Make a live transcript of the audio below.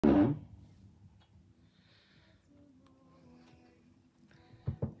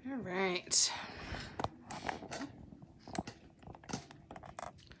All right. I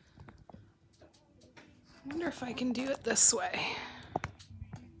wonder if I can do it this way.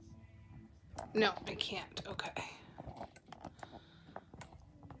 No, I can't. Okay.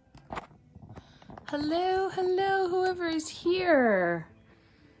 Hello, hello, whoever is here.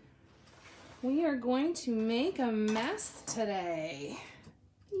 We are going to make a mess today.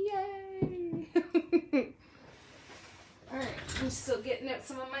 Yay! All right, I'm still getting out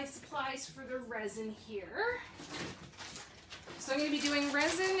some of my supplies for the resin here. So I'm going to be doing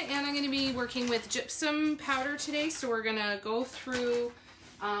resin and I'm going to be working with gypsum powder today. So we're going to go through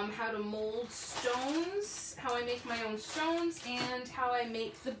how to mold stones, how I make my own stones, and how I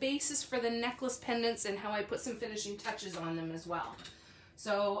make the bases for the necklace pendants and how I put some finishing touches on them as well.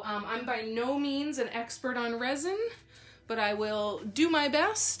 So I'm by no means an expert on resin, but I will do my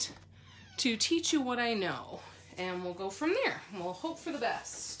best to teach you what I know. And we'll go from there. We'll hope for the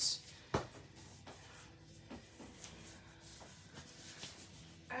best.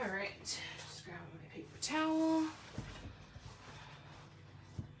 All right, just grab my paper towel.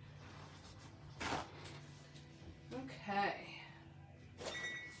 Okay, I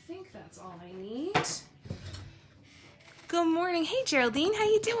think that's all I need. Good morning. Hey, Geraldine, how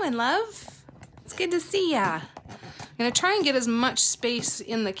you doing, love? It's good to see ya. I'm gonna try and get as much space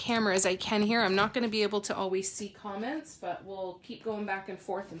in the camera as I can here. I'm not gonna be able to always see comments, but we'll keep going back and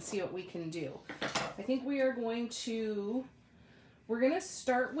forth and see what we can do. I think we're gonna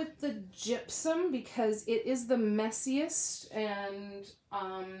start with the gypsum because it is the messiest, and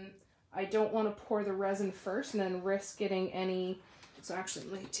I don't want to pour the resin first and then risk getting any, so actually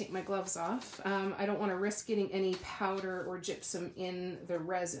let me take my gloves off. I don't want to risk getting any powder or gypsum in the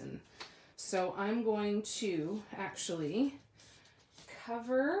resin. So I'm going to actually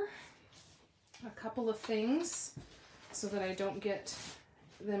cover a couple of things so that I don't get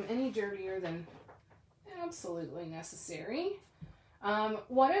them any dirtier than absolutely necessary.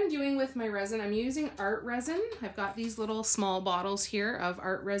 What I'm doing with my resin, I'm using Art Resin. I've got these little small bottles here of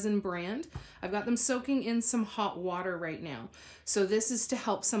Art Resin brand. I've got them soaking in some hot water right now. So this is to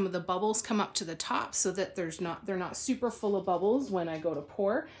help some of the bubbles come up to the top so that they're not super full of bubbles when I go to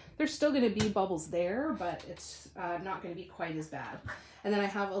pour. There's still going to be bubbles there, but it's not going to be quite as bad. And then I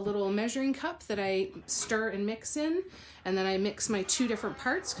have a little measuring cup that I stir and mix in, and then I mix my two different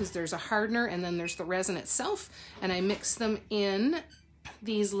parts because there's a hardener and then there's the resin itself, and I mix them in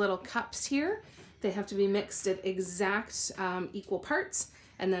these little cups here. They have to be mixed at exact equal parts,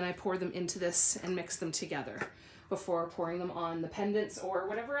 and then I pour them into this and mix them together before pouring them on the pendants or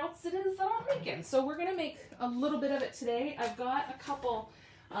whatever else it is that I'm making. So we're gonna make a little bit of it today. I've got a couple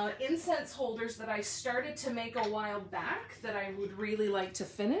incense holders that I started to make a while back that I would really like to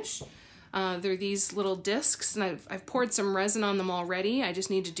finish. They're these little discs, and I've poured some resin on them already. I just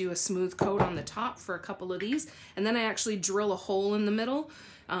need to do a smooth coat on the top for a couple of these, and then I actually drill a hole in the middle,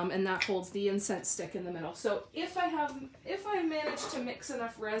 and that holds the incense stick in the middle. So if I manage to mix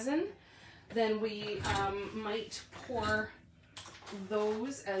enough resin, then we might pour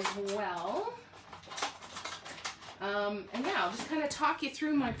those as well. And yeah, I'll just kind of talk you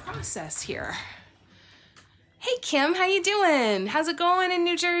through my process here. Hey Kim, how you doing? How's it going in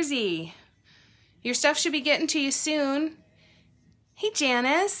New Jersey? Your stuff should be getting to you soon. Hey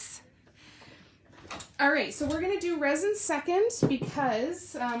Janice. All right, so we're gonna do resin second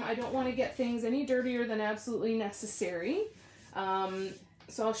because I don't want to get things any dirtier than absolutely necessary.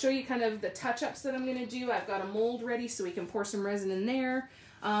 So I'll show you kind of the touch-ups that I'm gonna do. I've got a mold ready so we can pour some resin in there.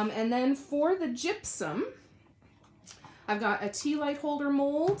 And then for the gypsum, I've got a tea light holder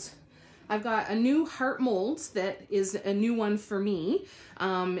mold. I've got a new heart mold that is a new one for me,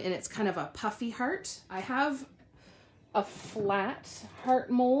 and it's kind of a puffy heart. I have a flat heart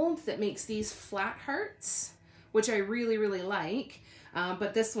mold that makes these flat hearts, which I really, really like,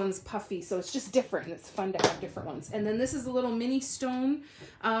 but this one's puffy, so it's just different, and it's fun to have different ones. And then this is a little mini stone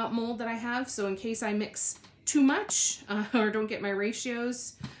mold that I have, so in case I mix too much or don't get my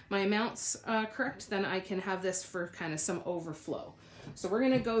ratios, my amounts correct, then I can have this for kind of some overflow. So we're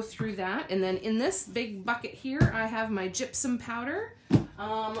gonna go through that, and then in this big bucket here, I have my gypsum powder.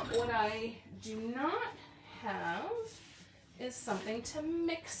 What I do not have is something to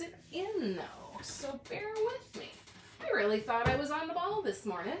mix it in though, so bear with me. I really thought I was on the ball this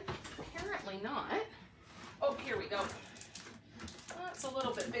morning. Apparently not. Oh, here we go. That's a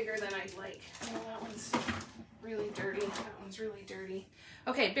little bit bigger than I'd like. Oh, that one's really dirty. That one's really dirty.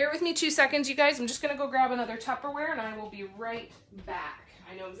 Okay, bear with me 2 seconds, you guys. I'm just gonna go grab another Tupperware and I will be right back.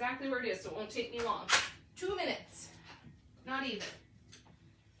 I know exactly where it is, so it won't take me long. 2 minutes. Not even.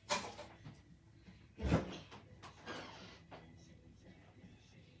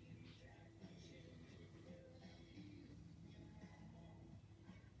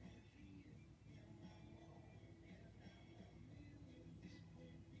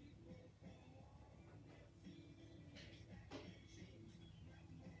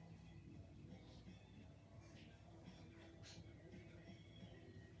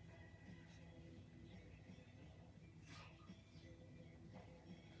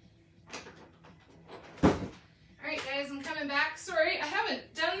 back. Sorry, I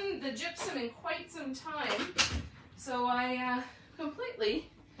haven't done the gypsum in quite some time, so I completely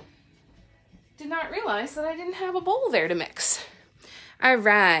did not realize that I didn't have a bowl there to mix. All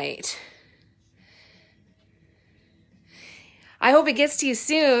right. I hope it gets to you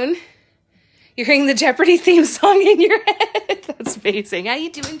soon. You're hearing the Jeopardy theme song in your head. That's amazing. How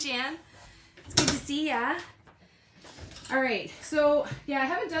you doing, Jan? It's good to see ya. All right, so yeah, I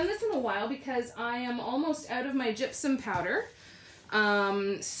haven't done this in a while because I am almost out of my gypsum powder.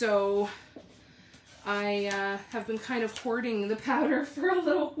 So I have been kind of hoarding the powder for a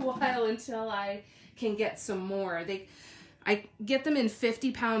little while until I can get some more. I get them in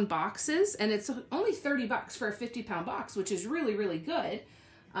 50-pound boxes, and it's only $30 for a 50-pound box, which is really, really good.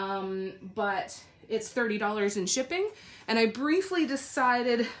 But it's $30 in shipping. And I briefly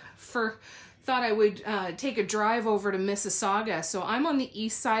decided thought I would take a drive over to Mississauga. So I'm on the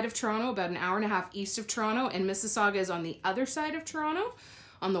east side of Toronto, about an hour and a half east of Toronto, and Mississauga is on the other side of Toronto,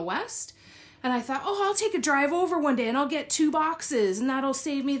 on the west. And I thought, oh, I'll take a drive over one day and I'll get 2 boxes and that'll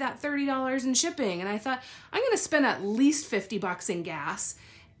save me that $30 in shipping. And I thought, I'm going to spend at least $50 in gas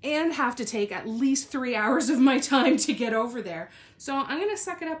and have to take at least 3 hours of my time to get over there. So I'm going to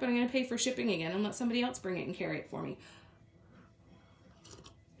suck it up and I'm going to pay for shipping again and let somebody else bring it and carry it for me.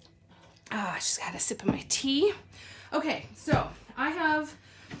 I just got a sip of my tea. Okay, so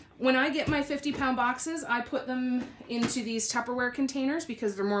when I get my 50-pound boxes, I put them into these Tupperware containers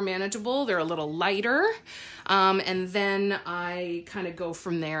because they're more manageable. They're a little lighter. And then I kind of go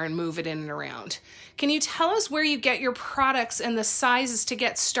from there and move it in and around. Can you tell us where you get your products and the sizes to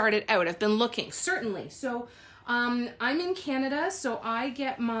get started out? I've been looking, certainly. So I'm in Canada, so I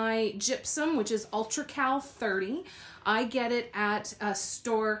get my gypsum, which is UltraCal 30. I get it at a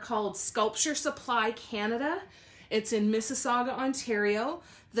store called Sculpture Supply Canada. It's in Mississauga, Ontario.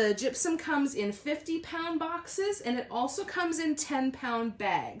 The gypsum comes in 50-pound boxes, and it also comes in 10-pound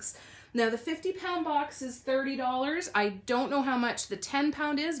bags. Now, the 50-pound box is $30. I don't know how much the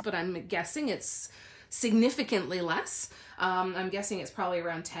 10-pound is, but I'm guessing it's significantly less. I'm guessing it's probably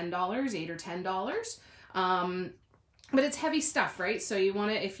around $10, $8 or $10. But it's heavy stuff, right? So you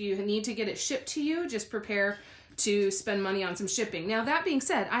want to, if you need to get it shipped to you, just prepare to spend money on some shipping. Now, that being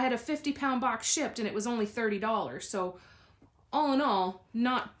said, I had a 50-pound box shipped and it was only $30. So all in all,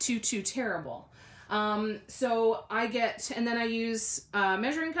 not too terrible. So I get, and then I use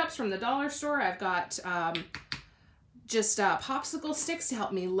measuring cups from the dollar store. I've got just popsicle sticks to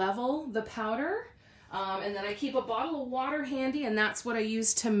help me level the powder. And then I keep a bottle of water handy, and that's what I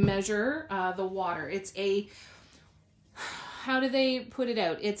use to measure the water. It's a, how do they put it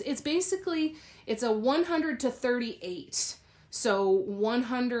out? It's basically, it's a 100 to 38. So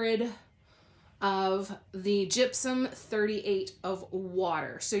 100 of the gypsum, 38 of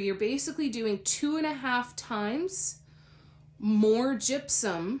water. So you're basically doing 2.5 times more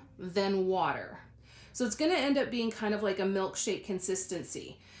gypsum than water. So it's going to end up being kind of like a milkshake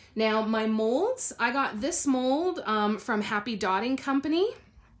consistency. Now, my molds, I got this mold from Happy Dotting Company.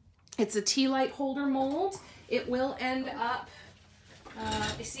 It's a tea light holder mold. It will end up,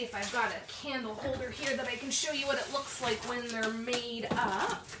 let me see if I've got a candle holder here that I can show you what it looks like when they're made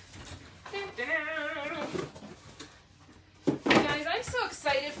up. Guys, I'm so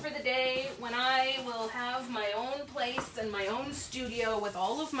excited for the day when I will have my own place and my own studio with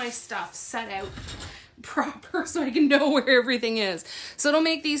all of my stuff set out proper so I can know where everything is. So it'll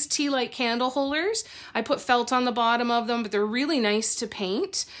make these tea light candle holders. I put felt on the bottom of them, but they're really nice to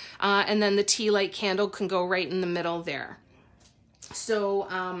paint. And then the tea light candle can go right in the middle there. So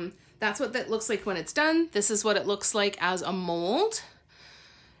that's what that looks like when it's done. This is what it looks like as a mold.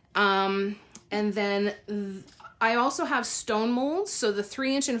 And then I also have stone molds. So the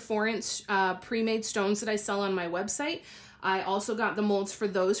 3-inch and 4-inch pre-made stones that I sell on my website, I also got the molds for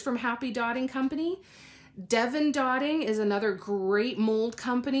those from Happy Dotting Company. Devon Dotting is another great mold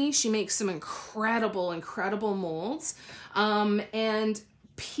company. She makes some incredible molds. And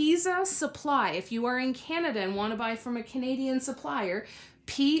Pisa Supply, if you are in Canada and want to buy from a Canadian supplier,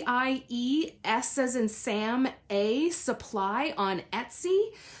 P-I-E-S as in Sam, A Supply on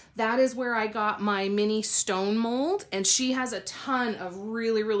Etsy. That is where I got my mini stone mold, and she has a ton of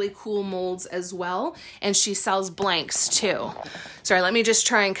really cool molds as well, and she sells blanks too. Sorry, let me just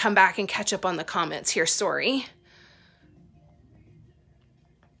try and come back and catch up on the comments here, sorry.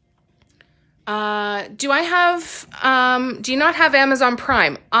 Do you not have Amazon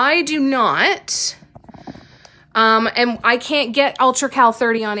Prime? I do not. And I can't get UltraCal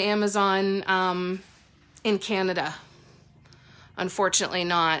 30 on Amazon in Canada. Unfortunately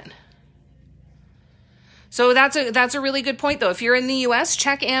not. So that's a really good point, though. If you're in the US,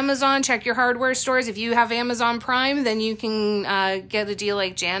 check Amazon, check your hardware stores. If you have Amazon Prime, then you can get a deal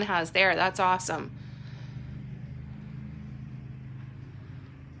like Jan has there. That's awesome.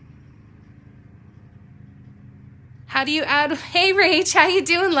 How do you add, hey Rach, how you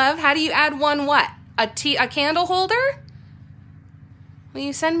doing, love? How do you add one what? A candle holder? Will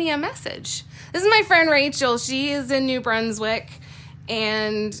you send me a message? This is my friend Rachel. She is in New Brunswick,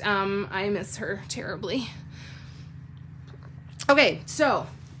 and I miss her terribly. Okay, so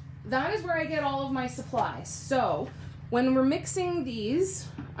that is where I get all of my supplies. So when we're mixing these,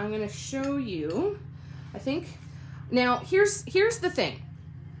 I'm going to show you, I think. Now, here's the thing.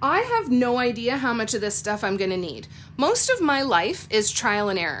 I have no idea how much of this stuff I'm going to need. Most of my life is trial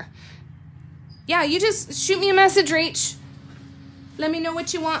and error. Yeah, you just shoot me a message, Rach. Let me know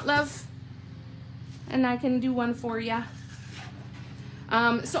what you want, love. And I can do one for ya.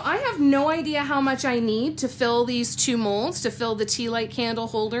 So I have no idea how much I need to fill these 2 molds, to fill the tea light candle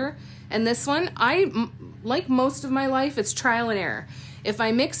holder and this one. Like most of my life, it's trial and error. If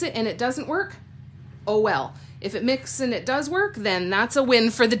I mix it and it doesn't work, oh well. If it mixes and it does work, then that's a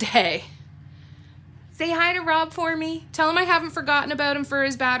win for the day. Say hi to Rob for me. Tell him I haven't forgotten about him for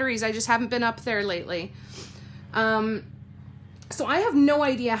his batteries. I just haven't been up there lately. So I have no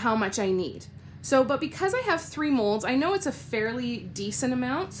idea how much I need. So, but because I have 3 molds, I know it's a fairly decent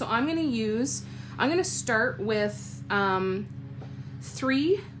amount. So I'm going to start with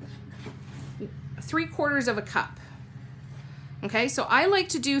 3/4 of a cup. Okay, so I like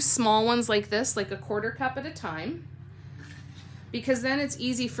to do small ones like this, like a 1/4 cup at a time, because then it's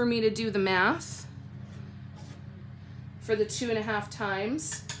easy for me to do the math for the 2.5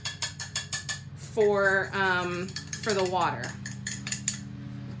 times for the water.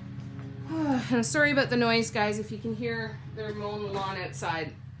 And sorry about the noise, guys, if you can hear they're mowing the lawn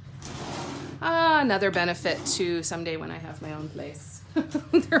outside. Another benefit to someday when I have my own place.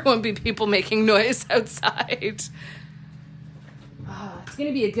 There won't be people making noise outside. It's going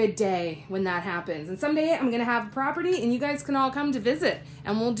to be a good day when that happens. And someday I'm going to have a property and you guys can all come to visit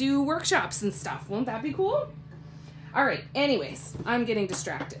and we'll do workshops and stuff. Won't that be cool? All right. Anyways, I'm getting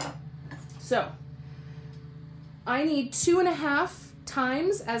distracted. So I need 2.5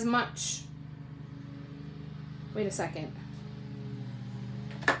 times as much. Wait a second.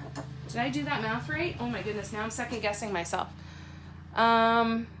 Did I do that math right? Oh my goodness, now I'm second guessing myself. So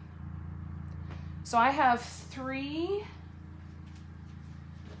I have 3.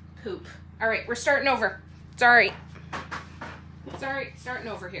 Poop. All right, we're starting over. Sorry, starting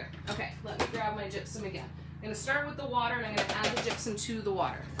over here. Okay, let me grab my gypsum again. I'm gonna start with the water and I'm gonna add the gypsum to the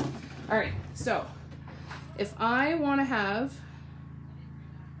water. All right, so if I wanna have,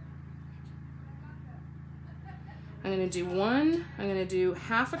 I'm gonna do 1, I'm gonna do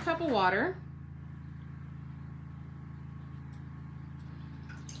 1/2 cup of water.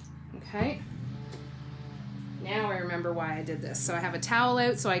 Okay. Now I remember why I did this. So I have a towel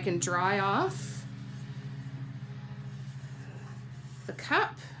out so I can dry off the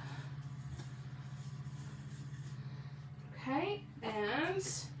cup. Okay, and I'm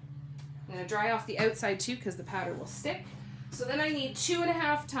gonna dry off the outside too because the powder will stick. So then I need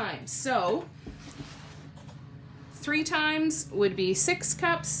 2.5 times. So 3 times would be 6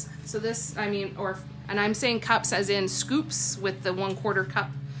 cups. So this, and I'm saying cups as in scoops with the 1/4 cup.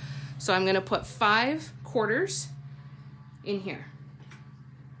 So I'm gonna put 5 quarters in here.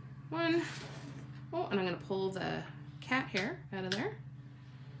 1, oh, and I'm gonna pull the cat hair out of there.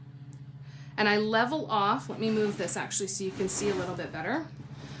 And I level off, let me move this actually so you can see a little bit better.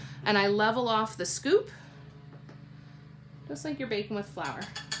 And I level off the scoop, just like you're baking with flour.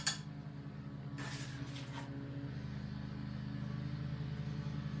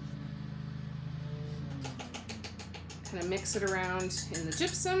 Kind of mix it around in the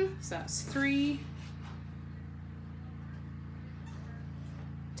gypsum. So that's 3.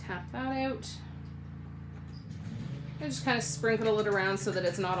 Tap that out. I just kind of sprinkle it around so that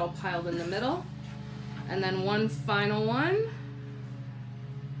it's not all piled in the middle. And then 1 final one.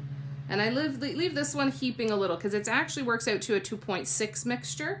 And I leave this one heaping a little because it actually works out to a 2.6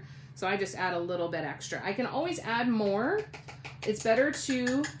 mixture. So I just add a little bit extra. I can always add more. It's better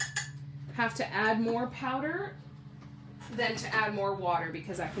to have to add more powder than to add more water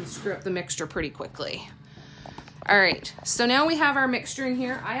because that can screw up the mixture pretty quickly. All right, so now we have our mixture in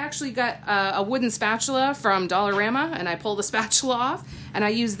here. I actually got a wooden spatula from Dollarama and I pull the spatula off and I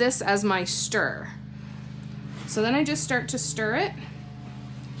use this as my stir. So then I just start to stir it,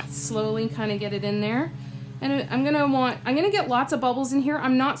 slowly kind of get it in there. And I'm gonna get lots of bubbles in here.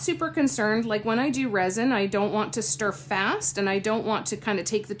 I'm not super concerned. Like when I do resin, I don't want to stir fast, and I don't want to kind of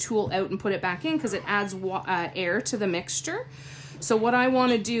take the tool out and put it back in because it adds air to the mixture. So what I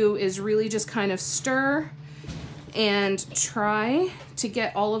want to do is really just kind of stir and try to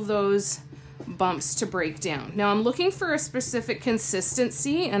get all of those bumps to break down. Now I'm looking for a specific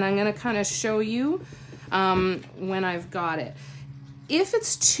consistency, and I'm gonna kind of show you when I've got it. If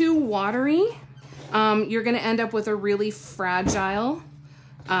it's too watery, you're going to end up with a really fragile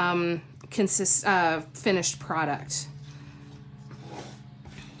finished product.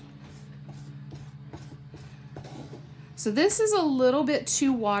 So this is a little bit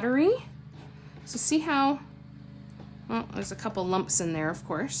too watery. So see how, well, there's a couple lumps in there, of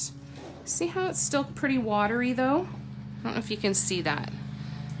course. See how it's still pretty watery though? I don't know if you can see that.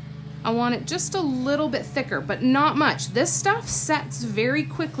 I want it just a little bit thicker, but not much. This stuff sets very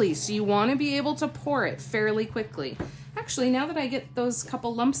quickly, so you want to be able to pour it fairly quickly. Actually, now that I get those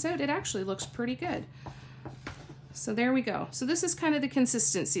couple lumps out, it actually looks pretty good. So there we go. So this is kind of the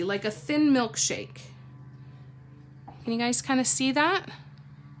consistency, like a thin milkshake. Can you guys kind of see that?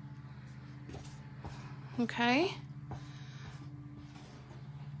 Okay.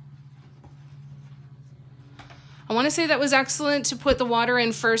 I want to say that was excellent to put the water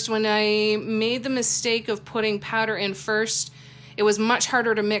in first. When I made the mistake of putting powder in first, it was much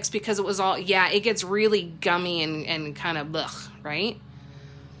harder to mix because it was all, yeah, it gets really gummy and kind of blech, right?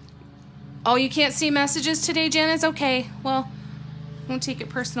 Oh, you can't see messages today, Janice? Okay, well, I won't take it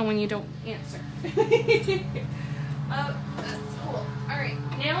personal when you don't answer. That's cool. All right,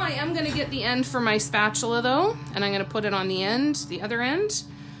 now I am going to get the end for my spatula though, and I'm going to put it on the end, the other end.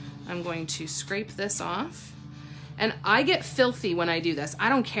 I'm going to scrape this off. And I get filthy when I do this. I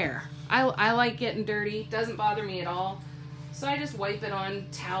don't care. I like getting dirty. Doesn't bother me at all. So I just wipe it on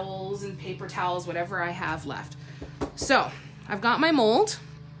towels and paper towels, whatever I have left. So I've got my mold.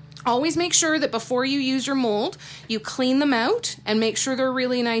 Always make sure that before you use your mold, you clean them out and make sure they're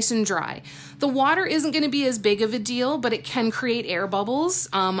really nice and dry. The water isn't going to be as big of a deal, but it can create air bubbles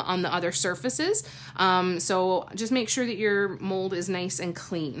on the other surfaces. So just make sure that your mold is nice and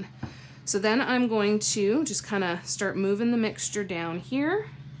clean. So then I'm going to just kind of start moving the mixture down here.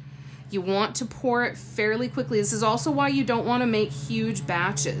 You want to pour it fairly quickly. This is also why you don't want to make huge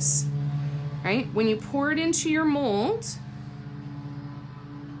batches, right? When you pour it into your mold,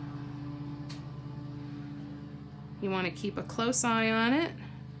 you want to keep a close eye on it.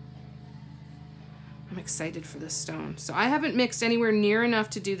 I'm excited for this stone. So I haven't mixed anywhere near enough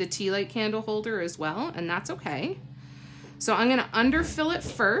to do the tea light candle holder as well, and that's okay. So I'm gonna underfill it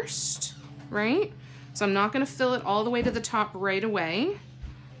first, right? So I'm not gonna fill it all the way to the top right away.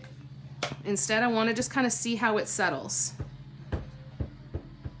 Instead, I wanna just kind of see how it settles.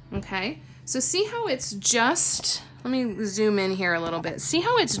 Okay, so see how it's just, let me zoom in here a little bit. See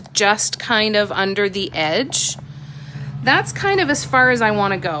how it's just kind of under the edge? That's kind of as far as I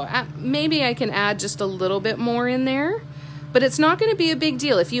wanna go. Maybe I can add just a little bit more in there, but it's not gonna be a big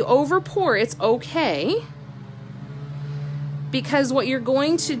deal. If you over pour, it's okay. Because what you're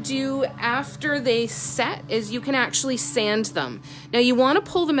going to do after they set is you can actually sand them. Now you want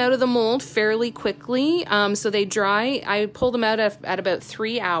to pull them out of the mold fairly quickly so they dry. I pull them out at about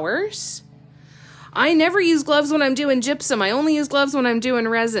 3 hours. I never use gloves when I'm doing gypsum. I only use gloves when I'm doing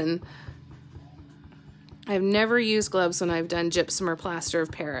resin. I've never used gloves when I've done gypsum or plaster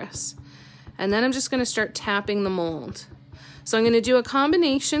of Paris. And then I'm just going to start tapping the mold. So I'm going to do a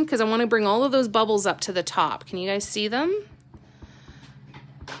combination because I want to bring all of those bubbles up to the top. Can you guys see them?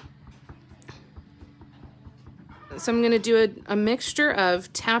 So I'm going to do a mixture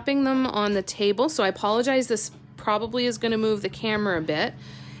of tapping them on the table. So I apologize, this probably is going to move the camera a bit.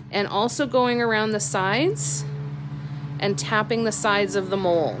 And also going around the sides and tapping the sides of the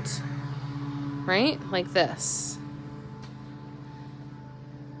mold. Right? Like this.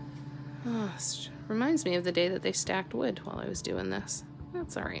 Oh, this reminds me of the day that they stacked wood while I was doing this.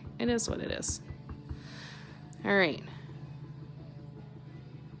 That's all right. It is what it is. All right.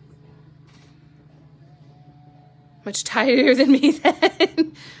 Much tighter than me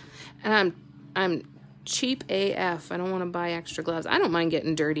then. And I'm cheap AF. I don't want to buy extra gloves. I don't mind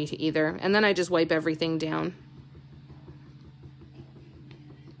getting dirty either. And then I just wipe everything down.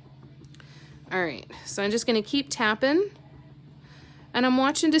 All right, so I'm just gonna keep tapping and I'm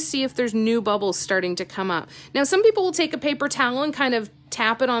watching to see if there's new bubbles starting to come up. Now, some people will take a paper towel and kind of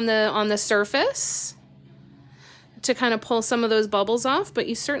tap it on the surface to kind of pull some of those bubbles off, but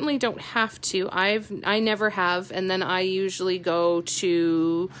you certainly don't have to. I never have, and then I usually go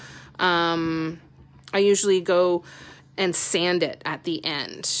and sand it at the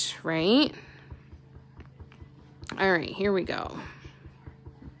end, right? All right, here we go.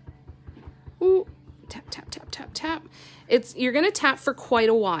 Ooh, tap, tap, tap, tap, tap. You're gonna tap for quite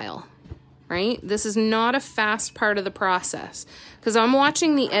a while, right? This is not a fast part of the process because I'm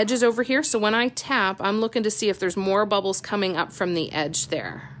watching the edges over here. So when I tap, I'm looking to see if there's more bubbles coming up from the edge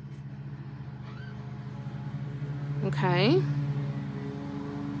there. Okay.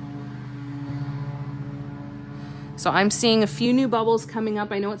 So I'm seeing a few new bubbles coming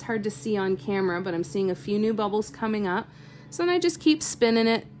up. I know it's hard to see on camera, but I'm seeing a few new bubbles coming up. So then I just keep spinning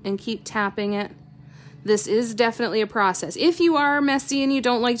it and keep tapping it. This is definitely a process. If you are messy and you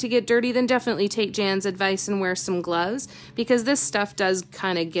don't like to get dirty, then definitely take Jan's advice and wear some gloves because this stuff does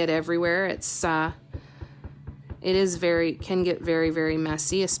kind of get everywhere. It can get very, very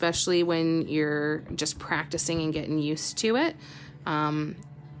messy, especially when you're just practicing and getting used to it. Now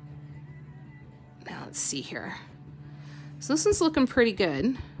let's see here. So this one's looking pretty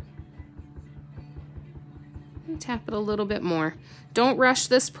good. Tap it a little bit more. Don't rush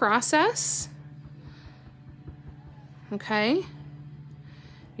this process. Okay?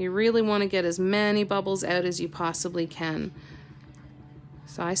 You really want to get as many bubbles out as you possibly can.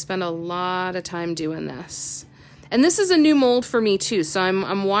 So I spend a lot of time doing this. And this is a new mold for me too. So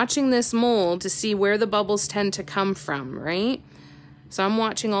I'm watching this mold to see where the bubbles tend to come from, right? So I'm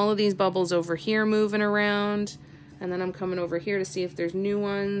watching all of these bubbles over here moving around. And then I'm coming over here to see if there's new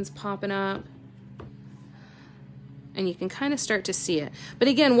ones popping up. And you can kind of start to see it. But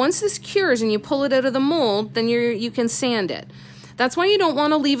again, once this cures and you pull it out of the mold, then you can sand it. That's why you don't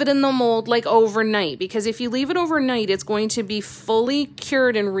want to leave it in the mold like overnight, because if you leave it overnight, it's going to be fully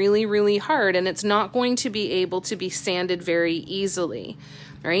cured and really, really hard, and it's not going to be able to be sanded very easily,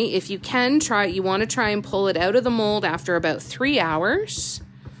 right? If you can you want to try and pull it out of the mold after about 3 hours.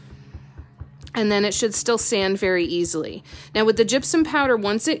 And then it should still sand very easily. Now with the gypsum powder,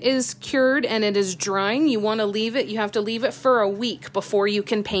 once it is cured and it is drying, you want to leave it, you have to leave it for a week before you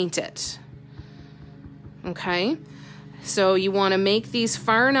can paint it. Okay? So you want to make these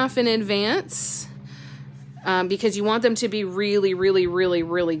far enough in advance because you want them to be really, really, really,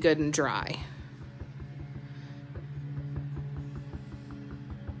 really good and dry.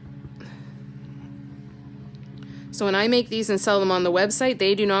 So when I make these and sell them on the website,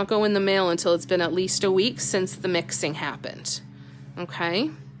 they do not go in the mail until it's been at least a week since the mixing happened. Okay?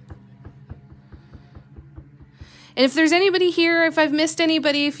 And if there's anybody here, if I've missed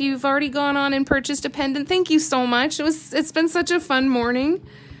anybody, if you've already gone on and purchased a pendant, thank you so much. It's been such a fun morning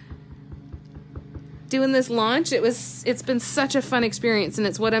doing this launch. It's been such a fun experience, and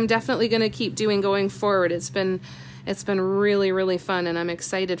it's what I'm definitely going to keep doing going forward. It's been really, really fun, and I'm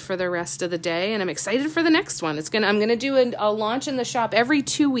excited for the rest of the day, and I'm excited for the next one. I'm going to do a launch in the shop every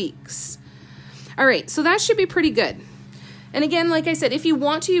 2 weeks. All right, so that should be pretty good. And again, like I said, if you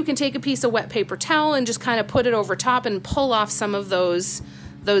want to, you can take a piece of wet paper towel and just kind of put it over top and pull off some of those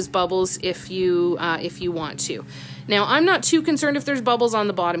bubbles if you want to. Now, I'm not too concerned if there's bubbles on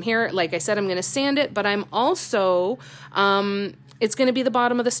the bottom here. Like I said, I'm going to sand it, but I'm also... it's going to be the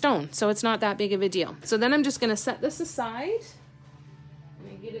bottom of the stone, so it's not that big of a deal. So then I'm just going to set this aside. I'm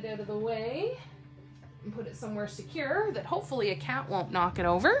going to get it out of the way and put it somewhere secure that hopefully a cat won't knock it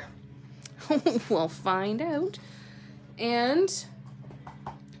over. We'll find out. And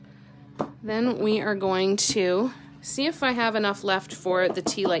then we are going to see if I have enough left for the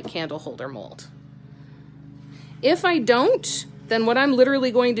tea light candle holder mold. If I don't, then what I'm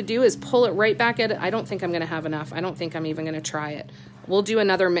literally going to do is pull it right back at it. I don't think I'm going to have enough. I don't think I'm even going to try it. We'll do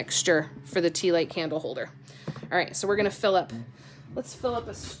another mixture for the tea light candle holder. All right, so we're going to fill up. Let's fill up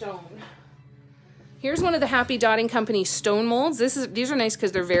a stone. Here's one of the Happy Dotting Company stone molds. These are nice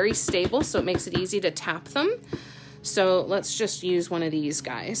because they're very stable, so it makes it easy to tap them. So let's just use one of these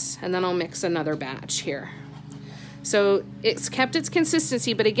guys, and then I'll mix another batch here. So it's kept its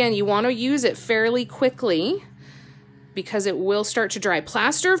consistency, but again, you want to use it fairly quickly because it will start to dry.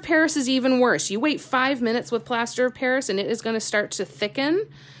 Plaster of Paris is even worse. You wait 5 minutes with plaster of Paris and it is going to start to thicken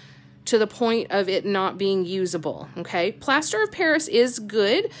to the point of it not being usable, okay? Plaster of Paris is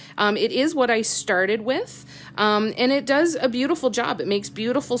good. It is what I started with, and it does a beautiful job. It makes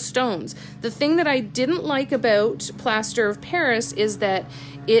beautiful stones. The thing that I didn't like about plaster of Paris is that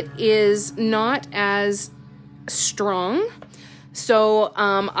it is not as strong. So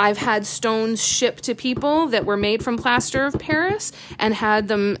I've had stones shipped to people that were made from plaster of Paris and had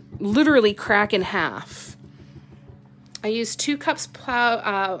them literally crack in half. I used 2 cups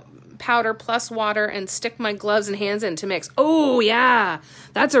powder plus water and stick my gloves and hands in to mix. Oh yeah,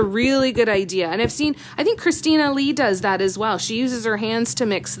 that's a really good idea. And I think Christina Lee does that as well. She uses her hands to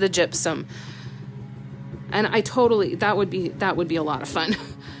mix the gypsum. And that would be a lot of fun.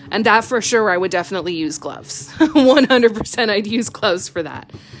 And that for sure, I would definitely use gloves. 100% I'd use gloves for that.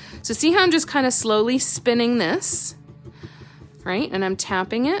 So see how I'm just kind of slowly spinning this, right? And I'm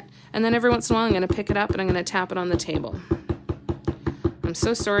tapping it. And then every once in a while, I'm going to pick it up and I'm going to tap it on the table. I'm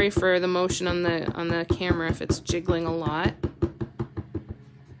so sorry for the motion on the camera if it's jiggling a lot.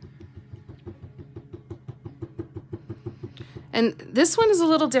 And this one is a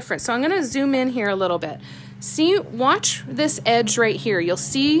little different. So I'm going to zoom in here a little bit. See, watch this edge right here. You'll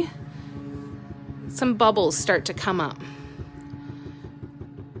see some bubbles start to come up.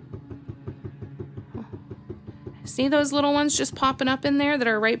 See those little ones just popping up in there that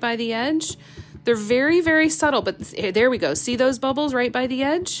are right by the edge? They're very, very subtle, but there we go. See those bubbles right by the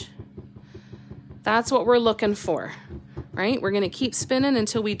edge? That's what we're looking for, right? We're going to keep spinning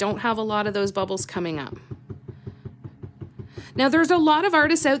until we don't have a lot of those bubbles coming up. Now, there's a lot of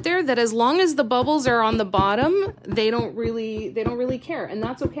artists out there that as long as the bubbles are on the bottom, they don't really care, and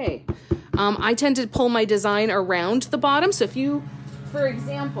that's okay. I tend to pull my design around the bottom. So if you, for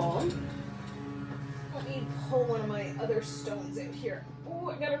example, let me pull one of my other stones out here. Oh,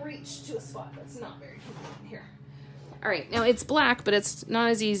 I gotta reach to a spot that's not very convenient here. All right, now it's black, but it's not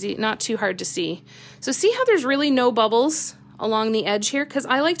as easy, not too hard to see. So see how there's really no bubbles along the edge here? Because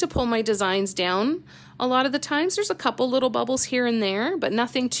I like to pull my designs down a lot of the times. There's a couple little bubbles here and there, but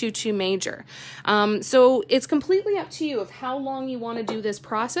nothing too major. So it's completely up to you of how long you want to do this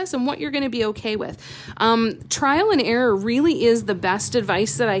process and what you're going to be okay with. Trial and error really is the best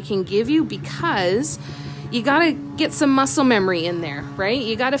advice that I can give you, because you got to get some muscle memory in there, right?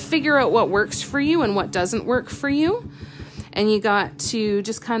 You got to figure out what works for you and what doesn't work for you. And you got to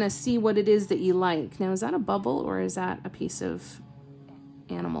just kind of see what it is that you like. Now, is that a bubble or is that a piece of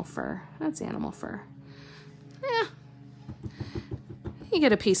animal fur? That's animal fur. Yeah, you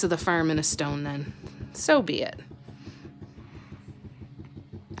get a piece of the farm in a stone then. So be it.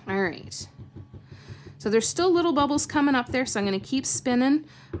 All right. So there's still little bubbles coming up there, so I'm going to keep spinning.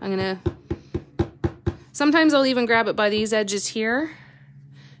 Sometimes I'll even grab it by these edges here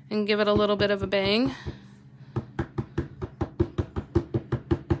and give it a little bit of a bang.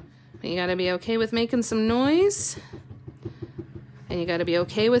 But you got to be okay with making some noise, and you got to be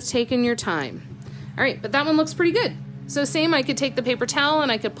okay with taking your time. All right, but that one looks pretty good. So same, I could take the paper towel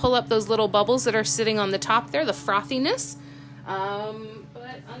and I could pull up those little bubbles that are sitting on the top there, the frothiness. But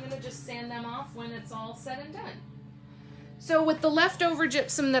I'm gonna just sand them off when it's all said and done. So with the leftover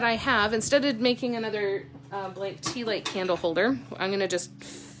gypsum that I have, instead of making another blank tea light candle holder, I'm gonna just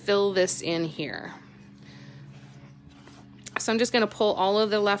fill this in here. So I'm just gonna pull all of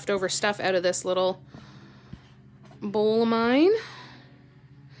the leftover stuff out of this little bowl of mine.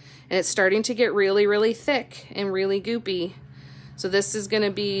 And it's starting to get really, really thick and really goopy. So this is going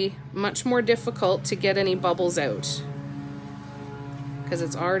to be much more difficult to get any bubbles out, because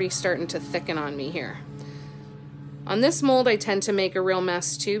it's already starting to thicken on me here. On this mold, I tend to make a real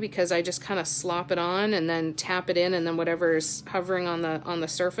mess too, because I just kind of slop it on and then tap it in, and then whatever is hovering on the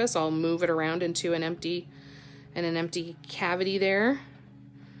surface, I'll move it around into an empty cavity there.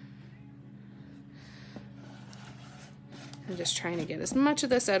 I'm just trying to get as much of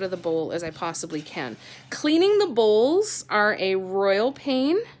this out of the bowl as I possibly can. Cleaning the bowls are a royal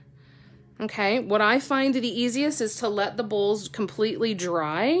pain. Okay, what I find the easiest is to let the bowls completely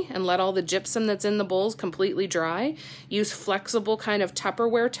dry and let all the gypsum that's in the bowls completely dry. Use flexible kind of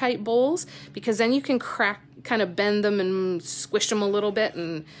Tupperware type bowls, because then you can kind of bend them and squish them a little bit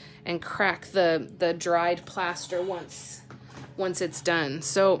and crack the dried plaster once it's done.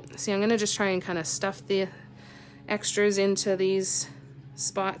 So see, I'm gonna just try and kind of stuff the extras into these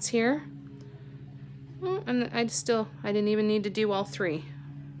spots here. And I didn't even need to do all three.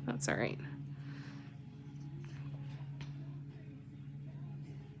 That's all right.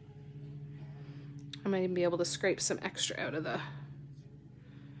 I might even be able to scrape some extra out of the...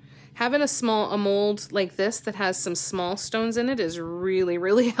 Having a mold like this that has some small stones in it is really,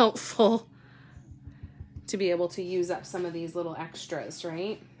 really helpful to be able to use up some of these little extras,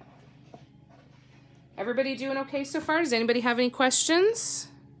 right? Everybody doing okay so far? Does anybody have any questions?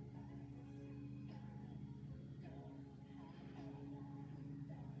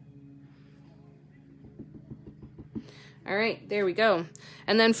 All right, there we go.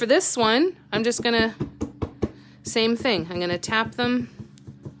 And then for this one, I'm just gonna, same thing. I'm gonna tap them.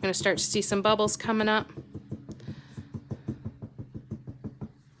 I'm gonna start to see some bubbles coming up.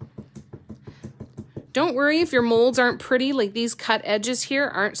 Don't worry if your molds aren't pretty, like these cut edges here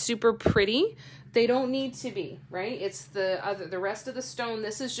aren't super pretty. They don't need to be, right? It's the rest of the stone.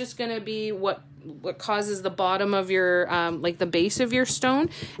 This is just gonna be what causes the bottom of your, like the base of your stone,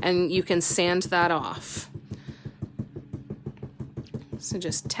 and you can sand that off. So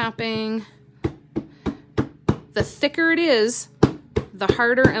just tapping. The thicker it is, the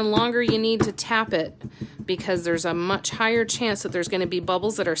harder and longer you need to tap it, because there's a much higher chance that there's going to be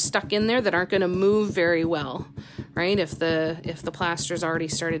bubbles that are stuck in there that aren't going to move very well, right? If the plaster's already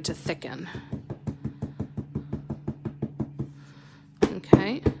started to thicken.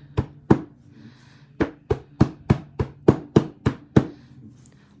 Okay.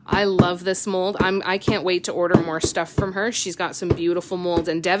 I love this mold. I can't wait to order more stuff from her. She's got some beautiful molds,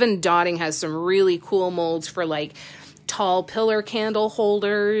 and Devon Dotting has some really cool molds for like tall pillar candle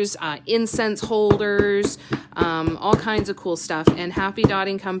holders, incense holders, all kinds of cool stuff. And Happy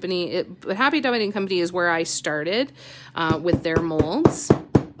Dotting Company, Happy Dotting Company is where I started with their molds.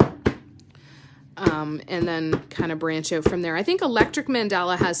 And then kind of branch out from there. I think Electric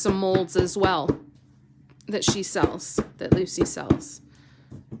Mandala has some molds as well that she sells, that Lucy sells.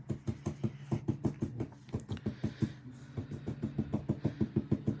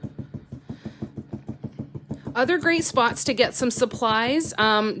 Other great spots to get some supplies.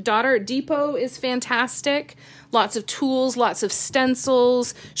 Dot Art Depot is fantastic. Lots of tools, lots of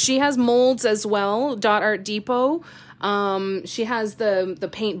stencils. She has molds as well, Dot Art Depot. She has the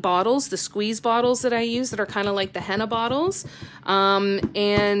paint bottles, the squeeze bottles that I use that are kind of like the henna bottles.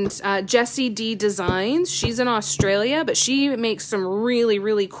 And Jessie D Designs, she's in Australia, but she makes some really,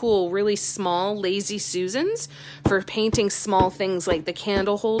 really cool, really small Lazy Susans for painting small things like the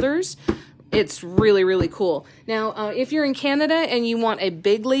candle holders. It's really, really cool. Now, if you're in Canada and you want a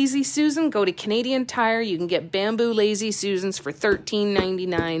big Lazy Susan, go to Canadian Tire. You can get bamboo Lazy Susans for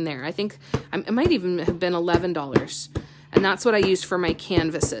 $13.99 there. I think it might even have been $11. And that's what I used for my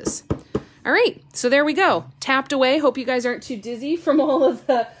canvases. All right, so there we go. Tapped away. Hope you guys aren't too dizzy from all of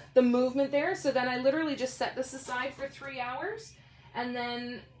the movement there. So then I literally just set this aside for 3 hours. And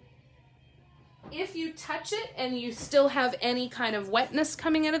then if you touch it and you still have any kind of wetness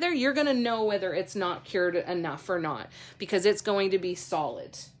coming out of there, you're going to know whether it's not cured enough or not, because it's going to be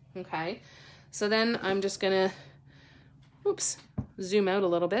solid. Okay. So then I'm just going to, oops, zoom out a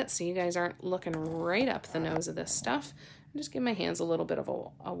little bit so you guys aren't looking right up the nose of this stuff. And just give my hands a little bit of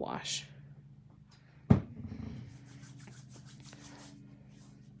a wash.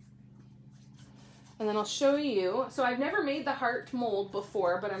 And then I'll show you. So I've never made the heart mold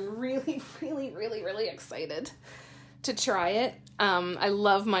before, but I'm really, really, really, really excited to try it. I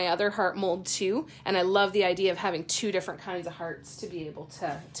love my other heart mold too. And I love the idea of having 2 different kinds of hearts to be able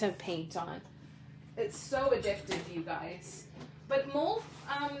to paint on. It's so addictive, you guys. But mold,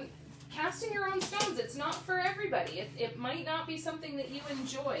 casting your own stones, it's not for everybody. It might not be something that you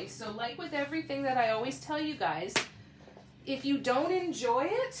enjoy. So like with everything that I always tell you guys, if you don't enjoy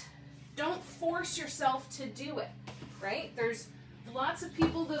it, don't force yourself to do it, right? There's lots of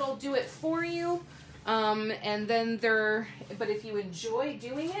people that'll do it for you, and then but if you enjoy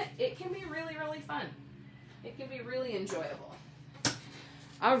doing it, it can be really, really fun. It can be really enjoyable.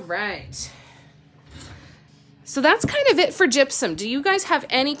 All right. So that's kind of it for gypsum. Do you guys have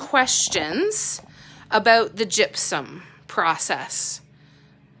any questions about the gypsum process?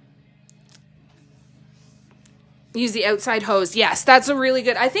 Use the outside hose. Yes, that's a really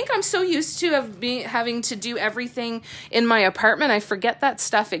good. I think I'm so used to having to do everything in my apartment, I forget that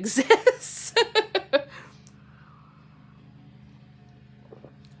stuff exists.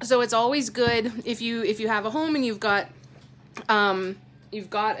 So it's always good if you have a home and you've got an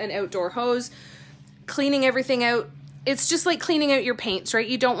outdoor hose, cleaning everything out. It's just like cleaning out your paints, right?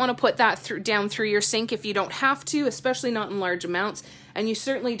 You don't want to put that down through your sink if you don't have to, especially not in large amounts. And you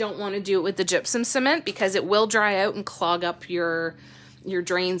certainly don't want to do it with the gypsum cement, because it will dry out and clog up your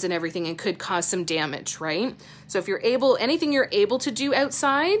drains and everything and could cause some damage, right? So if you're able, anything you're able to do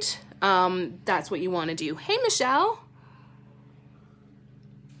outside, that's what you want to do. Hey, Michelle.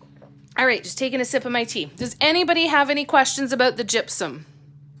 All right, just taking a sip of my tea. Does anybody have any questions about the gypsum?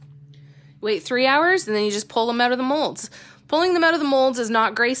 Wait 3 hours, and then you just pull them out of the molds. Pulling them out of the molds is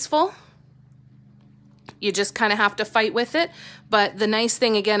not graceful. You just kind of have to fight with it. But the nice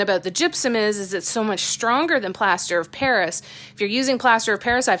thing, again, about the gypsum is it's so much stronger than plaster of Paris. If you're using plaster of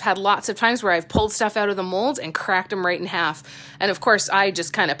Paris, I've had lots of times where I've pulled stuff out of the molds and cracked them right in half. And of course, I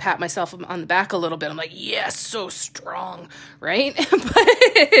just kind of pat myself on the back a little bit. I'm like, yes, so strong, right?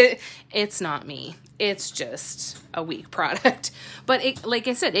 But it's not me. It's just a weak product. But like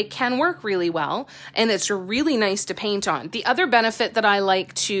I said, it can work really well, and it's really nice to paint on. The other benefit that I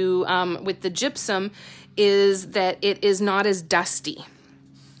like to with the gypsum is that it is not as dusty.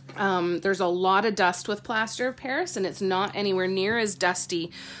 There's a lot of dust with plaster of Paris, and it's not anywhere near as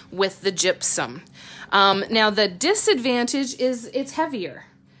dusty with the gypsum. Now the disadvantage is it's heavier,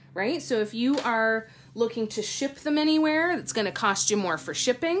 right? So if you are looking to ship them anywhere, it's going to cost you more for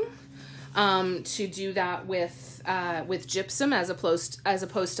shipping to do that with gypsum as opposed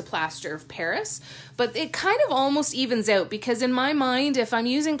to plaster of Paris. But it kind of almost evens out, because in my mind, if I'm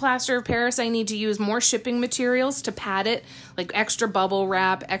using plaster of Paris, I need to use more shipping materials to pad it, like extra bubble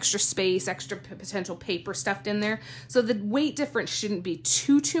wrap, extra space, extra potential paper stuffed in there. So the weight difference shouldn't be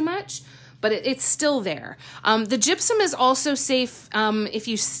too much, but it's still there. The gypsum is also safe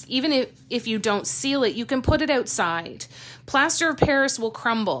even if you don't seal it, you can put it outside. Plaster of Paris will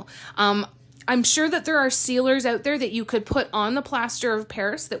crumble. I'm sure that there are sealers out there that you could put on the plaster of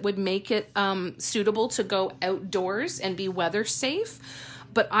Paris that would make it suitable to go outdoors and be weather safe.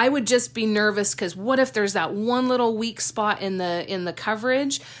 But I would just be nervous, because what if there's that one little weak spot in the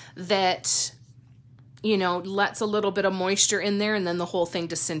coverage that, you know, lets a little bit of moisture in there and then the whole thing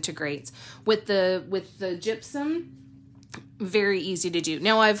disintegrates. With the gypsum, very easy to do.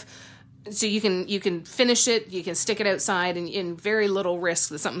 Now so you can finish it, you can stick it outside, and in very little risk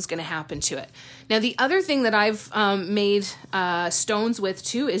that something's going to happen to it. Now, the other thing that I've made stones with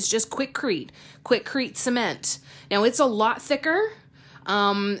too is just Quikrete cement. Now, it's a lot thicker,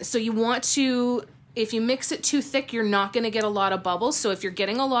 so you want to, if you mix it too thick, you're not going to get a lot of bubbles. So if you're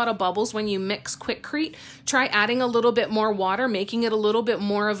getting a lot of bubbles when you mix Quikrete, try adding a little bit more water, making it a little bit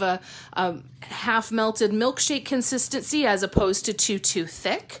more of a half melted milkshake consistency as opposed to too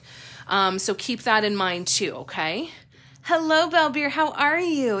thick. So keep that in mind too, okay? Hello, Bellbeer. How are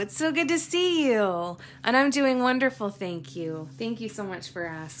you? It's so good to see you. And I'm doing wonderful, thank you. Thank you so much for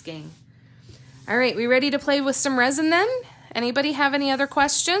asking. All right, we ready to play with some resin then? Anybody have any other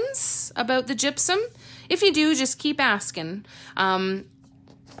questions about the gypsum? If you do, just keep asking. And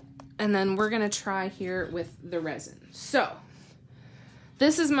then we're going to try here with the resin. So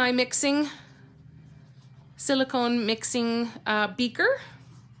this is my silicone mixing beaker.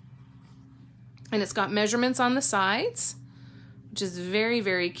 And it's got measurements on the sides, which is very,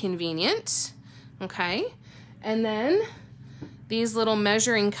 very convenient. Okay. And then these little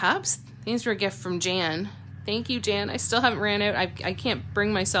measuring cups, these were a gift from Jan. Thank you, Jan. I still haven't ran out. I can't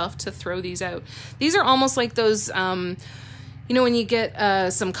bring myself to throw these out. These are almost like those, you know, when you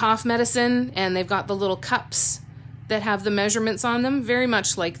get some cough medicine and they've got the little cups that have the measurements on them, very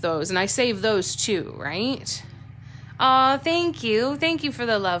much like those. And I save those too, right? Oh, thank you. Thank you for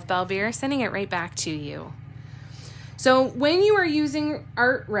the love, Bellbeer. Sending it right back to you. So when you are using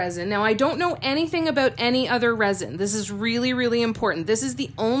art resin, now I don't know anything about any other resin. This is really, really important. This is the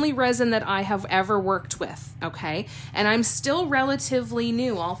only resin that I have ever worked with, okay? And I'm still relatively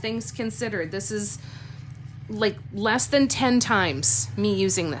new, all things considered. This is like less than 10 times me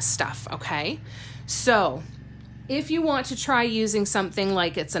using this stuff, okay? So if you want to try using something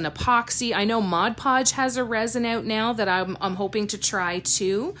like it's an epoxy, I know Mod Podge has a resin out now that I'm hoping to try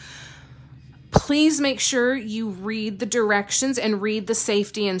too. Please make sure you read the directions and read the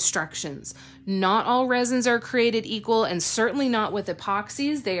safety instructions. Not all resins are created equal, and certainly not with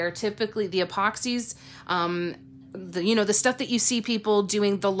epoxies. They are typically, the epoxies, the stuff that you see people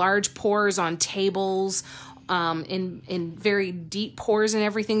doing the large pours on tables, in very deep pours and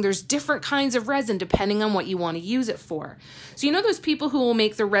everything. There's different kinds of resin depending on what you want to use it for. So you know those people who will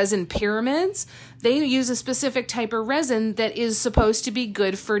make the resin pyramids? They use a specific type of resin that is supposed to be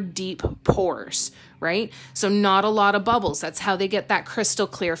good for deep pours, right? So not a lot of bubbles. That's how they get that crystal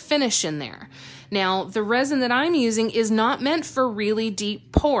clear finish in there. Now, the resin that I'm using is not meant for really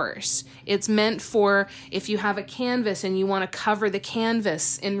deep pours. It's meant for if you have a canvas and you want to cover the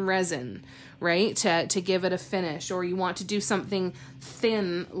canvas in resin, right, to give it a finish, or you want to do something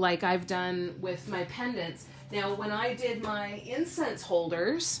thin like I've done with my pendants. Now, when I did my incense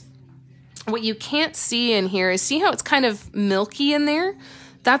holders, what you can't see in here is, see how it's kind of milky in there?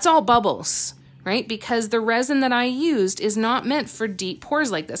 That's all bubbles, right? Because the resin that I used is not meant for deep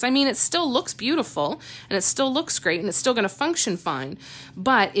pours like this. I mean, it still looks beautiful and it still looks great and it's still going to function fine.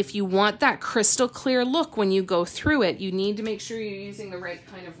 But if you want that crystal clear look when you go through it, you need to make sure you're using the right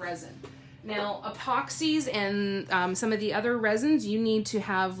kind of resin. Now, epoxies and some of the other resins, you need to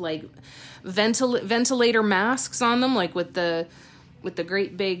have like ventilator masks on them, like with the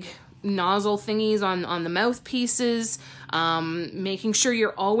great big nozzle thingies on the mouthpieces, making sure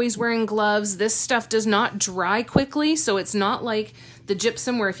you're always wearing gloves. This stuff does not dry quickly, so it's not like the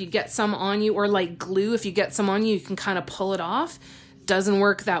gypsum where if you get some on you, or like glue, if you get some on you, you can kind of pull it off. Doesn't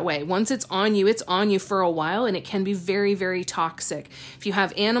work that way. Once it's on you for a while, and it can be very, very toxic. If you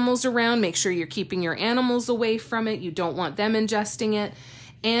have animals around, make sure you're keeping your animals away from it. You don't want them ingesting it.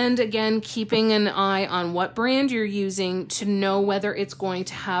 And again, keeping an eye on what brand you're using to know whether it's going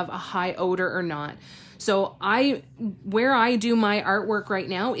to have a high odor or not. So where I do my artwork right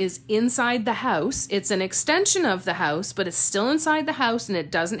now is inside the house. It's an extension of the house, but it's still inside the house and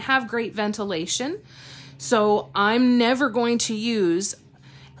it doesn't have great ventilation. So I'm never going to use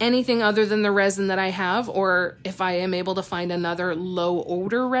anything other than the resin that I have, or if I am able to find another low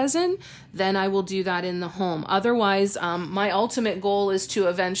odor resin, then I will do that in the home. Otherwise, my ultimate goal is to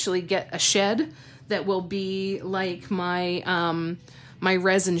eventually get a shed that will be like my my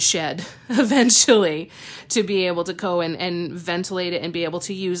resin shed eventually, to be able to go and ventilate it and be able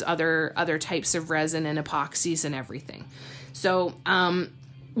to use other types of resin and epoxies and everything. So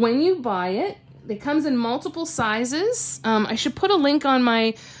when you buy it, it comes in multiple sizes. I should put a link on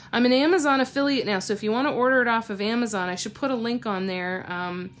I'm an Amazon affiliate now, so if you want to order it off of Amazon, I should put a link on there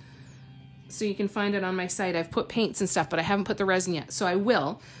so you can find it on my site. I've put paints and stuff, but I haven't put the resin yet, so I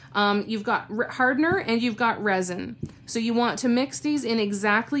will. You've got hardener and you've got resin. So you want to mix these in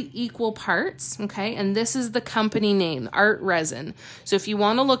exactly equal parts, okay? And this is the company name, Art Resin. So if you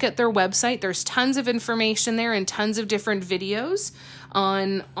want to look at their website, there's tons of information there and tons of different videos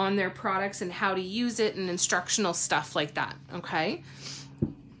on their products and how to use it and instructional stuff like that, okay?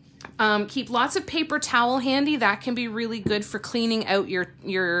 Keep lots of paper towel handy. That can be really good for cleaning out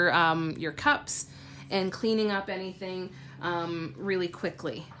your cups and cleaning up anything really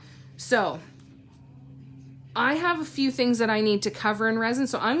quickly. So I have a few things that I need to cover in resin,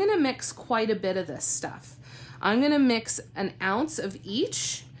 so I'm going to mix quite a bit of this stuff. I'm going to mix an ounce of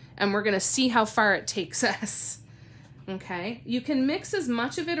each, and we're going to see how far it takes us. Okay, you can mix as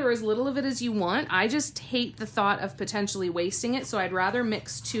much of it or as little of it as you want. I just hate the thought of potentially wasting it, so I'd rather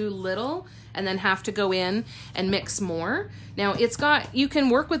mix too little and then have to go in and mix more. Now you can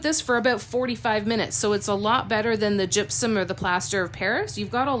work with this for about 45 minutes, so it's a lot better than the gypsum or the plaster of Paris.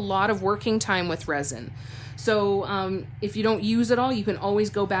 You've got a lot of working time with resin. So if you don't use it all, you can always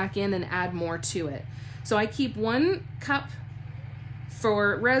go back in and add more to it. So I keep 1 cup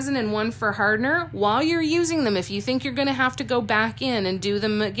for resin and 1 for hardener. While you're using them, if you think you're gonna have to go back in and do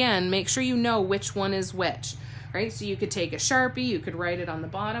them again, make sure you know which one is which, right? So you could take a Sharpie, you could write it on the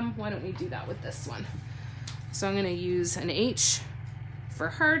bottom. Why don't we do that with this one? So I'm gonna use an H for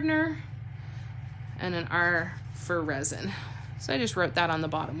hardener and an R for resin. So I just wrote that on the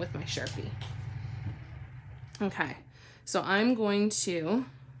bottom with my Sharpie. Okay, so I'm going to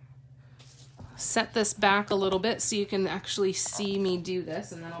set this back a little bit so you can actually see me do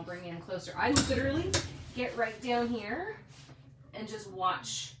this, and then I'll bring you in closer. I literally get right down here and just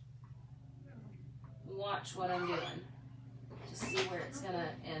watch what I'm doing to see where it's gonna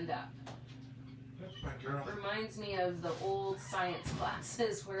end up. Reminds me of the old science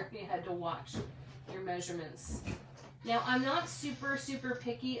classes where you had to watch your measurements. Now, I'm not super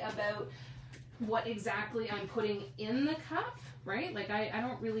picky about what exactly I'm putting in the cup, right? Like I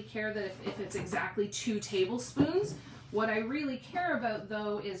don't really care that if it's exactly 2 tablespoons. What I really care about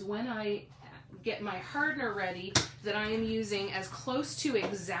though is when I get my hardener ready, that I am using as close to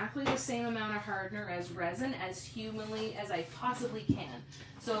exactly the same amount of hardener as resin as humanly as I possibly can.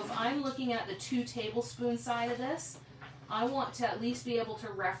 So if I'm looking at the 2 tablespoon side of this, I want to at least be able to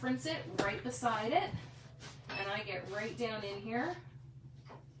reference it right beside it. And I get right down in here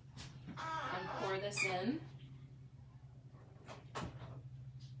and pour this in.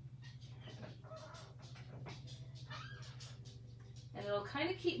 And it'll kind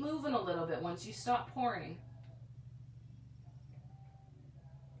of keep moving a little bit once you stop pouring.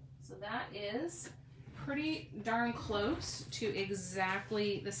 So that is pretty darn close to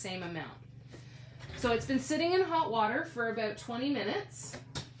exactly the same amount. So it's been sitting in hot water for about 20 minutes.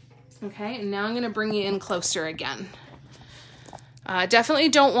 Okay, and now I'm going to bring you in closer again. Definitely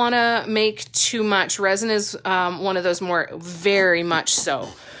don't want to make too much. Resin is one of those more very much so,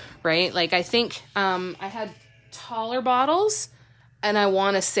 right? Like I think I had taller bottles, and I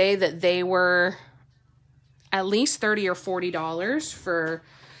want to say that they were at least $30 or $40 for,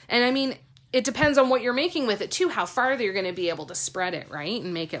 and I mean, it depends on what you're making with it too, how far you're going to be able to spread it, right?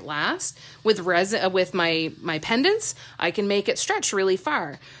 And make it last. With resin, with my pendants, I can make it stretch really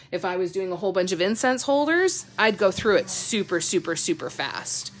far. If I was doing a whole bunch of incense holders, I'd go through it super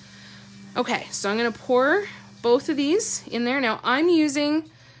fast. Okay, so I'm going to pour both of these in there. Now I'm using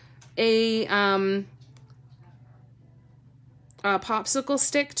a popsicle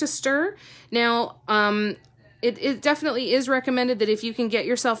stick to stir. Now, it definitely is recommended that if you can get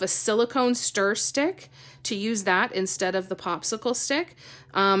yourself a silicone stir stick, to use that instead of the popsicle stick.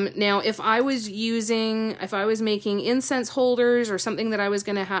 Now, if I was making incense holders or something that I was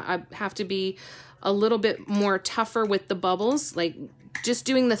going to have to be a little bit more tougher with the bubbles, like just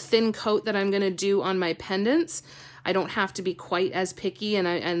doing the thin coat that I'm going to do on my pendants, I don't have to be quite as picky,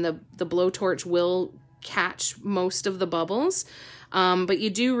 and the blowtorch will catch most of the bubbles. But you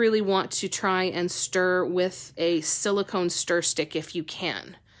do really want to try and stir with a silicone stir stick if you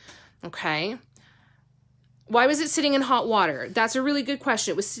can. Okay. Why was it sitting in hot water? That's a really good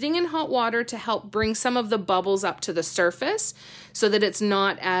question. It was sitting in hot water to help bring some of the bubbles up to the surface so that it's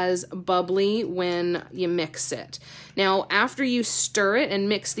not as bubbly when you mix it. Now, after you stir it and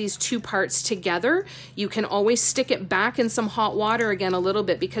mix these two parts together, you can always stick it back in some hot water again a little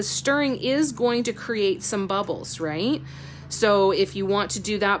bit, because stirring is going to create some bubbles, right? So if you want to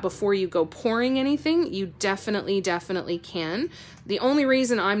do that before you go pouring anything, you definitely can. The only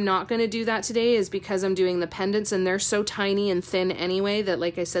reason I'm not going to do that today is because I'm doing the pendants, and they're so tiny and thin anyway that,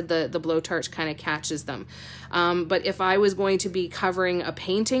 like I said, the blowtorch kind of catches them. But if I was going to be covering a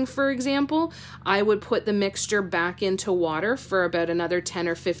painting, for example, I would put the mixture back into water for about another 10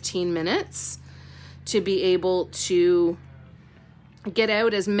 or 15 minutes to be able to get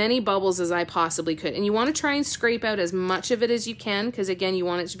out as many bubbles as I possibly could. And you want to try and scrape out as much of it as you can, because again, you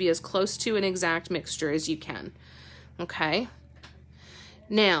want it to be as close to an exact mixture as you can. Okay.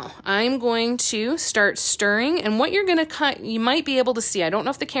 Now, I'm going to start stirring, and what you're going to cut, you might be able to see, I don't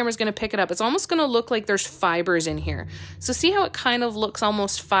know if the camera's going to pick it up, it's almost going to look like there's fibers in here. So see how it kind of looks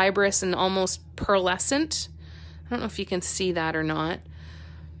almost fibrous and almost pearlescent? I don't know if you can see that or not.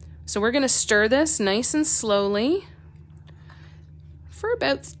 So we're going to stir this nice and slowly for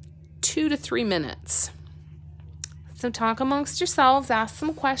about 2 to 3 minutes. So talk amongst yourselves, ask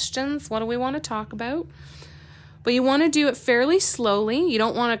some questions. What do we want to talk about? But you want to do it fairly slowly. You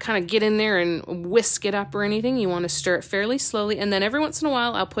don't want to kind of get in there and whisk it up or anything. You want to stir it fairly slowly. And then every once in a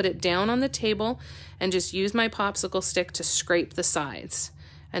while, I'll put it down on the table and just use my popsicle stick to scrape the sides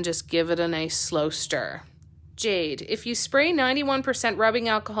and just give it a nice slow stir. Jade, if you spray 91% rubbing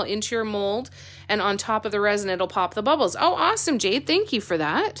alcohol into your mold and on top of the resin, it'll pop the bubbles. Oh, awesome, Jade. Thank you for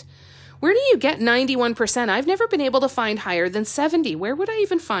that. Where do you get 91%? I've never been able to find higher than 70. Where would I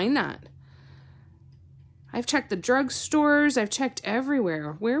even find that? I've checked the drugstores. I've checked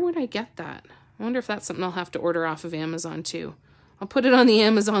everywhere. Where would I get that? I wonder if that's something I'll have to order off of Amazon too. I'll put it on the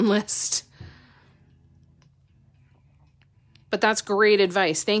Amazon list. But that's great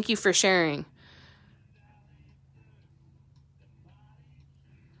advice. Thank you for sharing.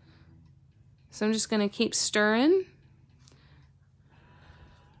 So I'm just going to keep stirring.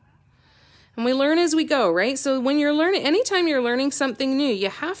 And we learn as we go, right? So when you're learning, anytime you're learning something new, you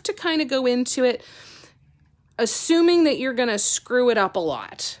have to kind of go into it assuming that you're going to screw it up a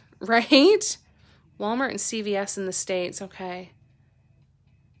lot, right? Walmart and CVS in the States, okay.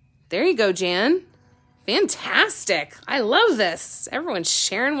 There you go, Jan. Fantastic. I love this. Everyone's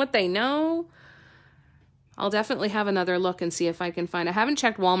sharing what they know. I'll definitely have another look and see if I can find it. I haven't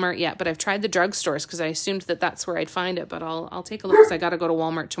checked Walmart yet, but I've tried the drugstores because I assumed that that's where I'd find it, but I'll take a look because I got to go to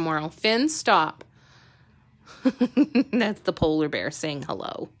Walmart tomorrow. Finn, stop. That's the polar bear saying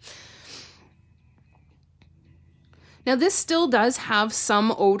hello. Now this still does have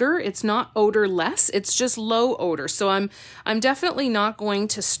some odor. It's not odorless. It's just low odor. So I'm definitely not going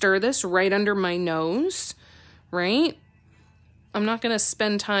to stir this right under my nose, right? I'm not going to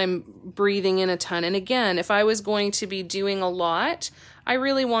spend time breathing in a ton. And again, if I was going to be doing a lot, I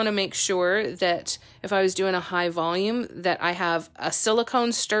really want to make sure that if I was doing a high volume, that I have a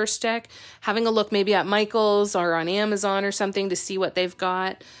silicone stir stick, having a look maybe at Michael's or on Amazon or something to see what they've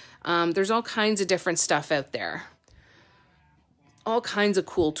got. There's all kinds of different stuff out there. All kinds of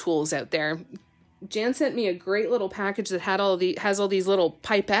cool tools out there. Jan sent me a great little package that had has all these little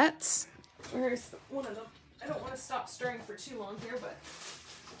pipettes. Where's one of them? I don't want to stop stirring for too long here, but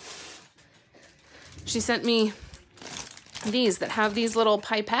she sent me these that have these little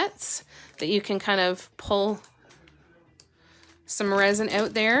pipettes that you can kind of pull some resin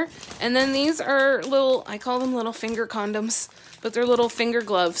out there. And then these are little, I call them little finger condoms, but they're little finger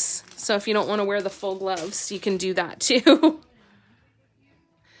gloves. So if you don't want to wear the full gloves, you can do that too.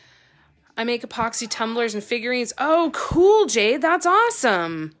 I make epoxy tumblers and figurines. Oh, cool, Jade. That's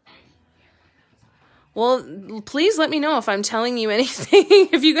awesome. Well, please let me know if I'm telling you anything,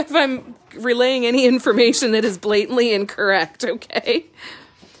 if I'm relaying any information that is blatantly incorrect, okay?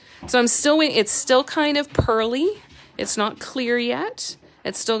 So I'm still waiting. It's still kind of pearly. It's not clear yet.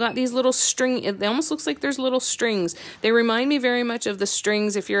 It's still got these little string. It almost looks like there's little strings. They remind me very much of the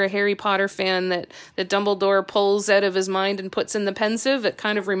strings, if you're a Harry Potter fan, that Dumbledore pulls out of his mind and puts in the pensieve. It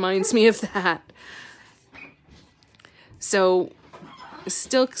kind of reminds me of that. So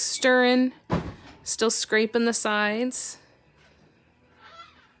still stirring, still scraping the sides.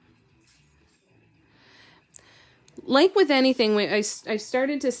 Like with anything, I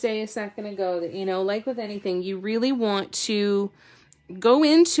started to say a second ago that, like with anything, you really want to go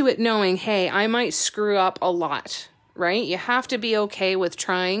into it knowing, hey, I might screw up a lot, right? You have to be okay with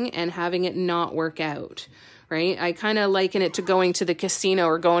trying and having it not work out, right? I kind of liken it to going to the casino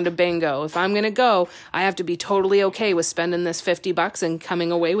or going to bingo. If I'm going to go, I have to be totally okay with spending this $50 and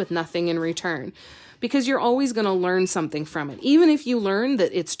coming away with nothing in return, because you're always going to learn something from it. Even if you learn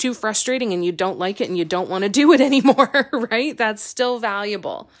that it's too frustrating and you don't like it and you don't want to do it anymore, right? That's still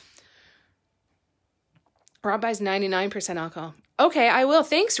valuable. Rob buys 99% alcohol. Okay, I will.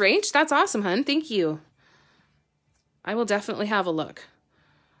 Thanks, Rach. That's awesome, hun. Thank you. I will definitely have a look.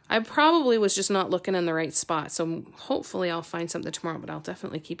 I probably was just not looking in the right spot, so hopefully I'll find something tomorrow, but I'll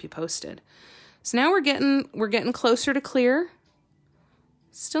definitely keep you posted. So now we're getting closer to clear.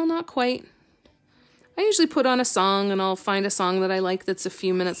 Still not quite. I usually put on a song, and I'll find a song that I like that's a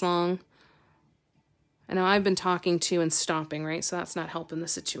few minutes long. I know I've been talking to and stopping, right? So that's not helping the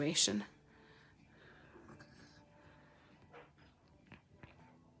situation.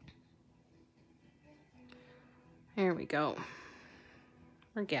 There we go.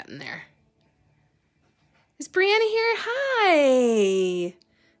 We're getting there. Is Brianna here? Hi.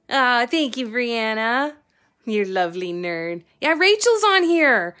 Oh, thank you, Brianna. You lovely nerd. Yeah, Rachel's on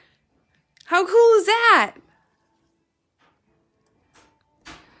here. How cool is that?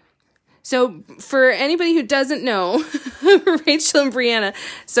 So for anybody who doesn't know, Rachel and Brianna.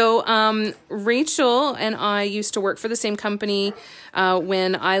 So Rachel and I used to work for the same company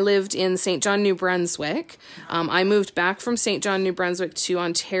when I lived in St. John, New Brunswick. I moved back from St. John, New Brunswick to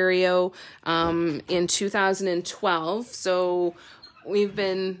Ontario in 2012. So we've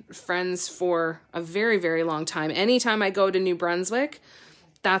been friends for a very, very long time. Anytime I go to New Brunswick,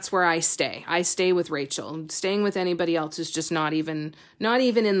 that's where I stay. I stay with Rachel. Staying with anybody else is just not even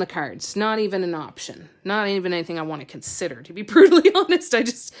in the cards. Not even an option. Not even anything I want to consider, to be brutally honest. I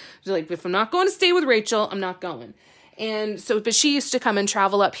just like, if I'm not going to stay with Rachel, I'm not going. And so, but she used to come and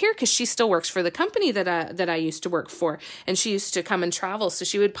travel up here because she still works for the company that I used to work for. And she used to come and travel. So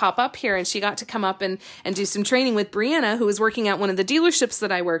she would pop up here, and she got to come up and do some training with Brianna, who was working at one of the dealerships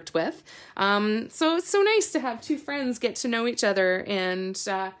that I worked with. So it's so nice to have two friends get to know each other and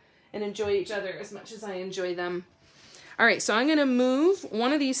enjoy each other as much as I enjoy them. All right, so I'm going to move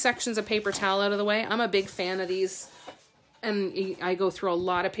one of these sections of paper towel out of the way. I'm a big fan of these. And I go through a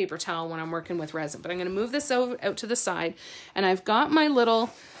lot of paper towel when I'm working with resin. But I'm going to move this out to the side. And I've got my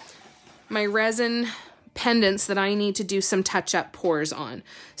resin pendants that I need to do some touch-up pours on.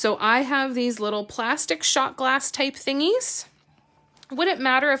 So I have these little plastic shot glass type thingies. Would it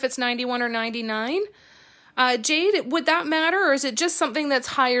matter if it's 91 or 99? Jade, would that matter? Or is it just something that's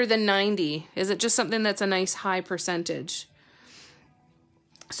higher than 90? Is it just something that's a nice high percentage?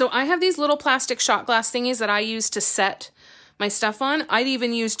 So I have these little plastic shot glass thingies that I use to set my stuff on. I'd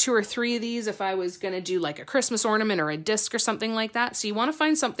even use 2 or 3 of these if I was going to do like a Christmas ornament or a disc or something like that. So you want to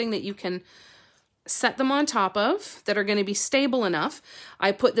find something that you can set them on top of that are going to be stable enough.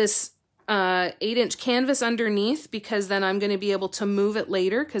 I put this 8-inch canvas underneath because then I'm going to be able to move it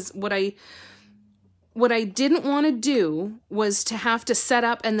later, because what I didn't want to do was to have to set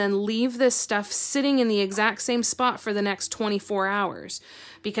up and then leave this stuff sitting in the exact same spot for the next 24 hours,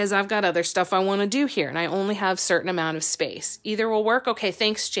 because I've got other stuff I want to do here and I only have a certain amount of space. Either will work. Okay,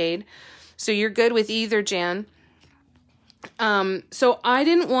 thanks, Jade. So you're good with either, Jan. So I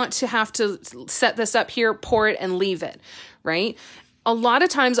didn't want to have to set this up here, pour it, and leave it, right? A lot of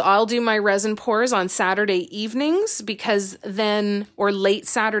times I'll do my resin pours on Saturday evenings because then, or late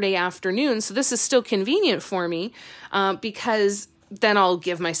Saturday afternoon. So this is still convenient for me because then I'll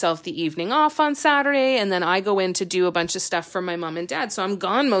give myself the evening off on Saturday, and then I go in to do a bunch of stuff for my mom and dad. So I'm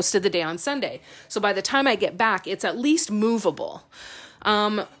gone most of the day on Sunday. So by the time I get back, it's at least movable.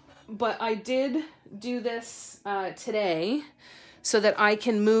 But I did do this today so that I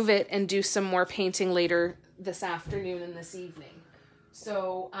can move it and do some more painting later this afternoon and this evening.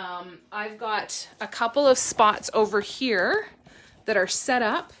 So I've got a couple of spots over here that are set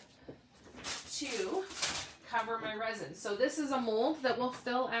up to cover my resin. So this is a mold that will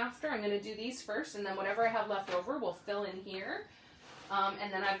fill after. I'm going to do these first, and then whatever I have left over will fill in here.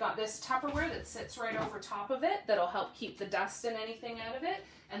 And then I've got this Tupperware that sits right over top of it that'll help keep the dust and anything out of it.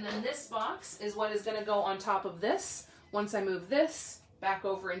 And then this box is what is going to go on top of this once I move this back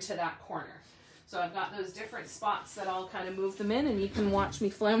over into that corner. So I've got those different spots that I'll kind of move them in, and you can watch me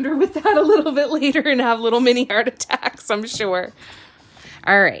flounder with that a little bit later and have little mini heart attacks, I'm sure.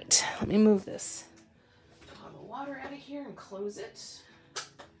 All right, let me move this bottle of water out of here and close it.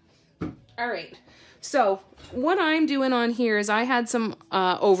 All right, so what I'm doing on here is I had some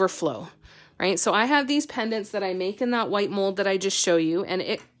overflow, right? So I have these pendants that I make in that white mold that I just show you, and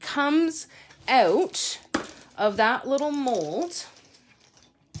it comes out of that little mold.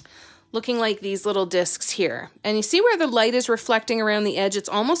 looking like these little discs here. And you see where the light is reflecting around the edge? It's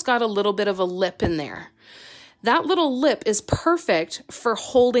almost got a little bit of a lip in there. That little lip is perfect for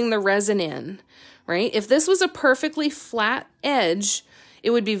holding the resin in, right? If this was a perfectly flat edge, it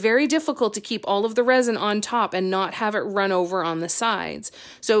would be very difficult to keep all of the resin on top and not have it run over on the sides.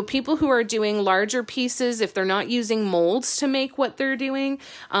 So people who are doing larger pieces, if they're not using molds to make what they're doing,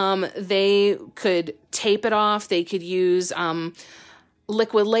 they could tape it off. They could use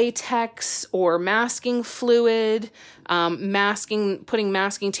liquid latex or masking fluid, putting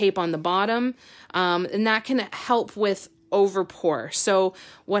masking tape on the bottom, and that can help with over pour. So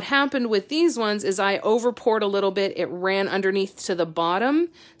what happened with these ones is I over poured a little bit. It ran underneath to the bottom.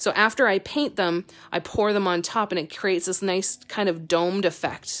 So after I paint them, I pour them on top and it creates this nice kind of domed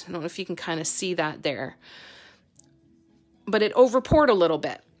effect. I don't know if you can kind of see that there, but it over poured a little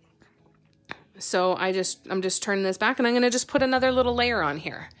bit. So I'm just turning this back and I'm going to just put another little layer on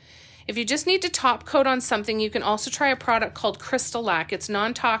here. If you just need to top coat on something, you can also try a product called Crystal Lac. It's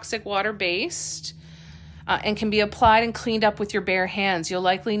non-toxic, water-based, and can be applied and cleaned up with your bare hands. You'll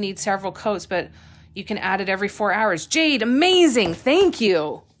likely need several coats, but you can add it every 4 hours. Jade, amazing. Thank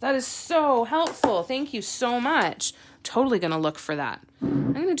you. That is so helpful. Thank you so much. Totally going to look for that.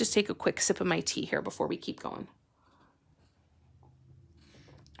 I'm going to just take a quick sip of my tea here before we keep going.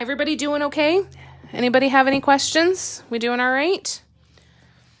 Everybody doing okay? Anybody have any questions? We doing all right?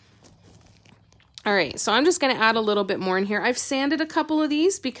 All right, so I'm just going to add a little bit more in here. I've sanded a couple of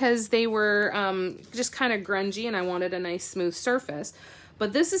these because they were just kind of grungy and I wanted a nice smooth surface.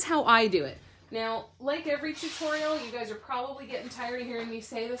 But this is how I do it. Now, like every tutorial, you guys are probably getting tired of hearing me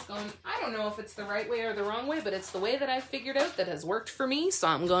say this, going, I don't know if it's the right way or the wrong way, but it's the way that I've figured out that has worked for me, so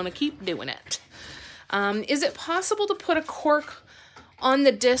I'm going to keep doing it. Is it possible to put a cork on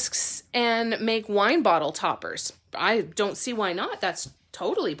the discs and make wine bottle toppers? I don't see why not. That's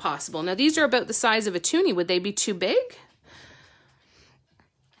totally possible. Now, these are about the size of a toonie. Would they be too big?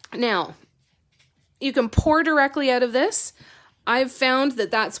 Now, you can pour directly out of this. I've found that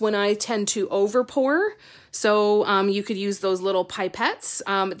that's when I tend to over pour. So you could use those little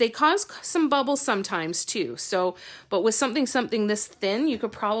pipettes. They cause some bubbles sometimes too. So, but with something this thin, you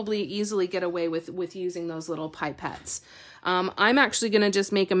could probably easily get away with using those little pipettes. I'm actually going to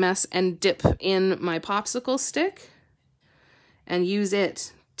just make a mess and dip in my popsicle stick and use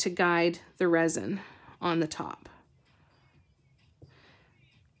it to guide the resin on the top.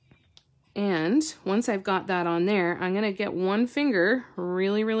 And once I've got that on there, I'm going to get one finger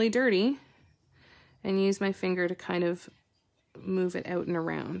really, really dirty and use my finger to kind of move it out and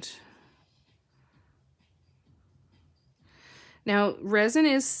around. Now, resin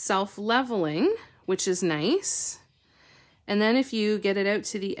is self-leveling, which is nice. And then if you get it out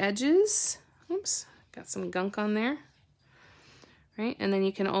to the edges, oops, got some gunk on there. Right, and then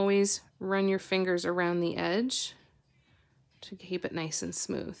you can always run your fingers around the edge to keep it nice and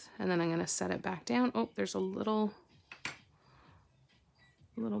smooth. And then I'm going to set it back down. Oh, there's a little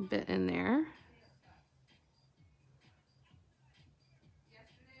bit in there.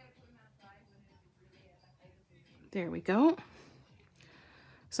 There we go.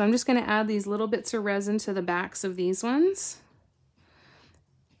 So I'm just going to add these little bits of resin to the backs of these ones.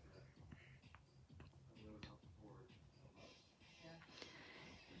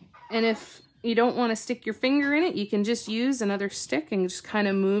 And if you don't want to stick your finger in it, you can just use another stick and just kind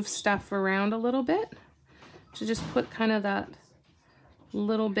of move stuff around a little bit to just put kind of that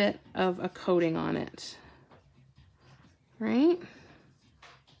little bit of a coating on it, right?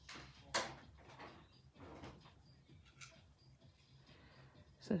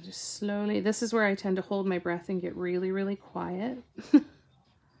 So just slowly, this is where I tend to hold my breath and get really, really quiet.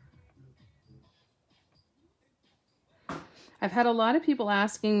 I've had a lot of people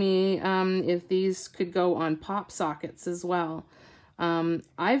asking me if these could go on pop sockets as well.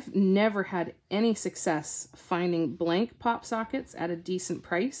 I've never had any success finding blank pop sockets at a decent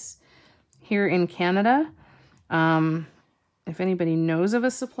price here in Canada. If anybody knows of a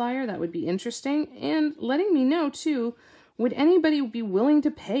supplier, that would be interesting. And letting me know too, would anybody be willing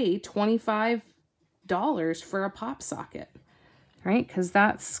to pay $25 for a pop socket? Right? Because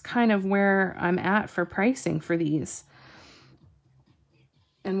that's kind of where I'm at for pricing for these.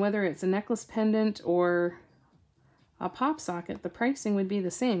 And whether it's a necklace pendant or a pop socket, the pricing would be the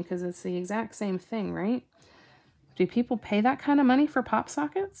same because it's the exact same thing, right? Do people pay that kind of money for pop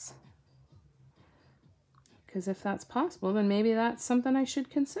sockets? Because if that's possible, then maybe that's something I should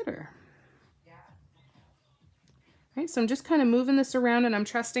consider. Right, so I'm just kind of moving this around and I'm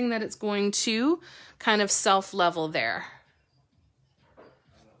trusting that it's going to kind of self-level there.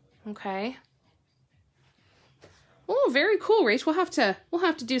 Okay. Oh, very cool, Rach. We'll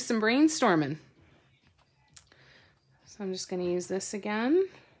have to do some brainstorming. So I'm just going to use this again.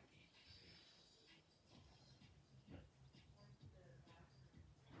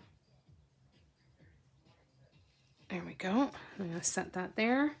 There we go. I'm going to set that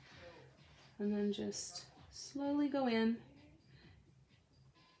there. And then just slowly go in.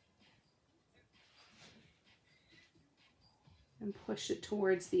 And push it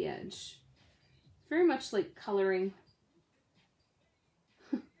towards the edge. Very much like coloring.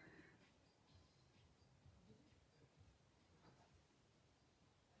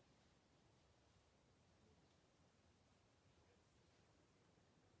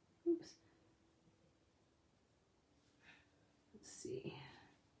 Oops. Let's see.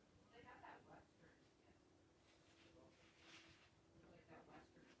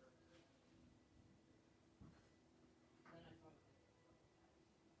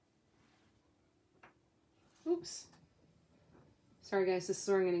 Oops. Sorry guys, this is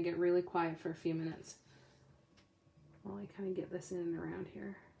where I'm going to get really quiet for a few minutes while I kind of get this in and around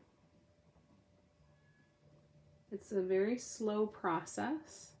here. It's a very slow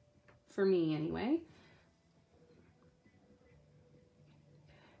process, for me anyway.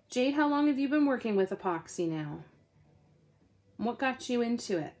 Jade, how long have you been working with epoxy now? What got you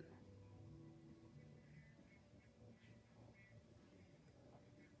into it?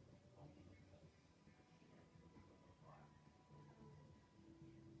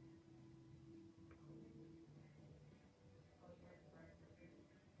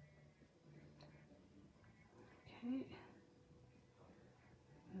 Okay.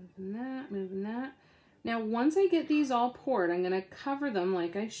 Moving that. Now, once I get these all poured, I'm going to cover them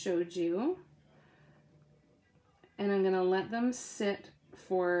like I showed you. And I'm going to let them sit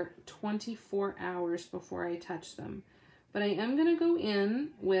for 24 hours before I touch them. But I am going to go in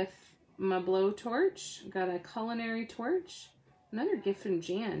with my blowtorch. I've got a culinary torch. Another gift from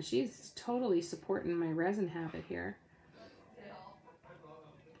Jan. She's totally supporting my resin habit here.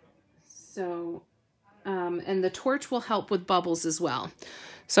 So, and the torch will help with bubbles as well.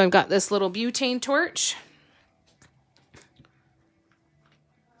 So I've got this little butane torch.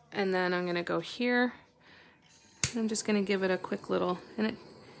 And then I'm going to go here. I'm just going to give it a quick little, and it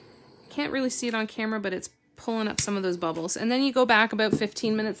can't really see it on camera, but it's pulling up some of those bubbles. And then you go back about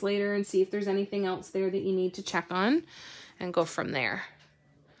 15 minutes later and see if there's anything else there that you need to check on and go from there.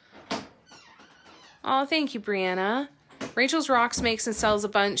 Oh, thank you, Brianna. Rachel's Rocks makes and sells a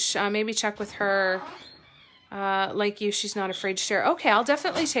bunch. Maybe check with her. Like you, she's not afraid to share. Okay, I'll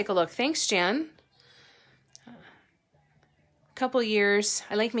definitely take a look. Thanks, Jan. Couple years.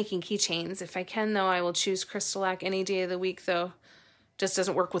 I like making keychains. If I can, though, I will choose Crystal-Lac any day of the week, though. Just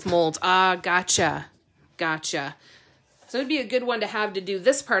doesn't work with molds. Ah, gotcha. Gotcha. So it'd be a good one to have to do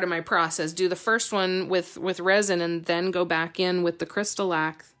this part of my process. Do the first one with resin and then go back in with the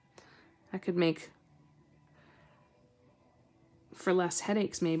Crystal-Lac. I could make for less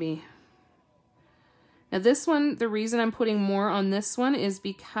headaches, maybe. Now this one, the reason I'm putting more on this one is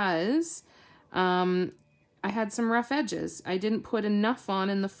because I had some rough edges. I didn't put enough on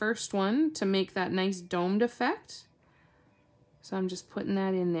in the first one to make that nice domed effect. So I'm just putting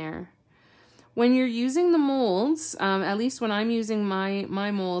that in there. When you're using the molds, at least when I'm using my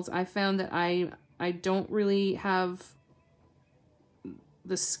molds, I found that I don't really have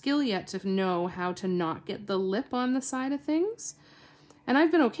the skill yet to know how to not get the lip on the side of things. And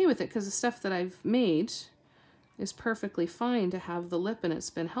I've been okay with it because the stuff that I've made is perfectly fine to have the lip, and it's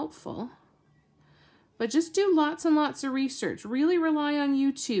been helpful. But just do lots and lots of research. Really rely on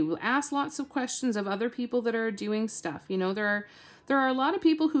YouTube. Ask lots of questions of other people that are doing stuff. You know, there are a lot of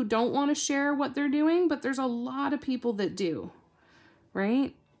people who don't want to share what they're doing, but there's a lot of people that do,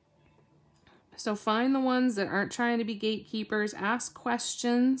 right? So find the ones that aren't trying to be gatekeepers. Ask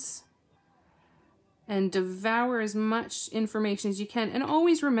questions and devour as much information as you can. And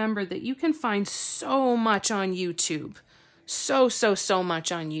always remember that you can find so much on YouTube. So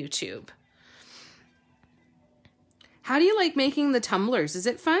much on YouTube. How do you like making the tumblers? Is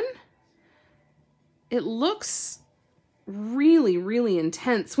it fun? It looks really, really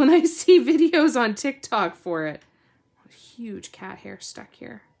intense when I see videos on TikTok for it. Huge cat hair stuck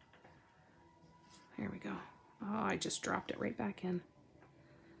here. There we go. Oh, I just dropped it right back in.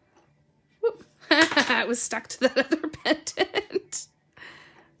 Whoop. It was stuck to that other pendant.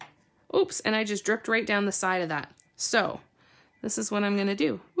 Oops, and I just dripped right down the side of that. So, this is what I'm going to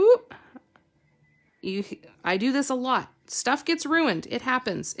do. Whoop. I do this a lot. Stuff gets ruined. It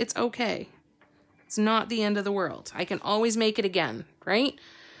happens. It's okay. It's not the end of the world. I can always make it again, right?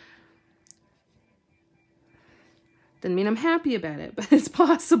 Doesn't mean I'm happy about it, but it's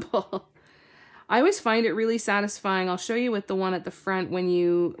possible. I always find it really satisfying. I'll show you with the one at the front when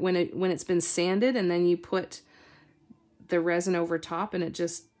it's been sanded and then you put the resin over top and it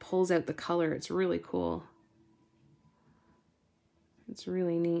just pulls out the color. It's really cool. It's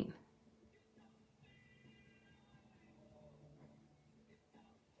really neat.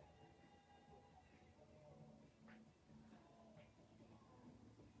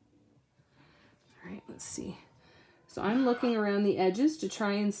 All right, let's see. So I'm looking around the edges to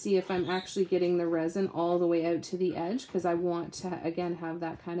try and see if I'm actually getting the resin all the way out to the edge, because I want to, again, have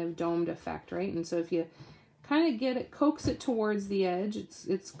that kind of domed effect, right? And so if you kind of get it, coax it towards the edge,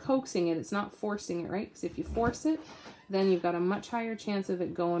 it's coaxing it, it's not forcing it, right? Because if you force it, then you've got a much higher chance of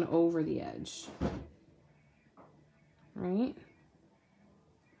it going over the edge, right?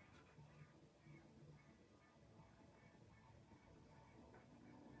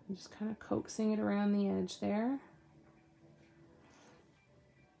 I'm just kind of coaxing it around the edge there.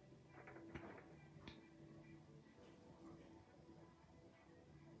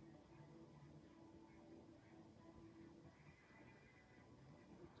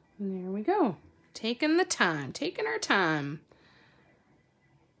 And there we go. Taking the time, taking our time.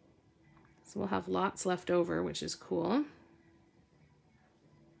 So we'll have lots left over, which is cool.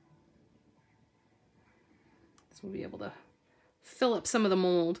 So we'll be able to fill up some of the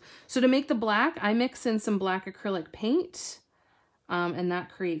mold. So to make the black, I mix in some black acrylic paint, and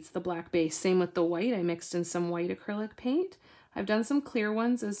that creates the black base. Same with the white, I mixed in some white acrylic paint. I've done some clear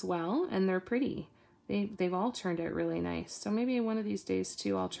ones as well, and they're pretty. They've all turned out really nice. So maybe one of these days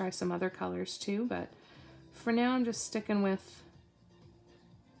too, I'll try some other colors too, but for now I'm just sticking with,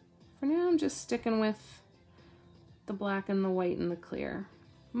 the black and the white and the clear.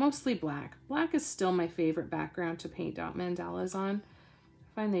 Mostly black. Black is still my favorite background to paint dot mandalas on.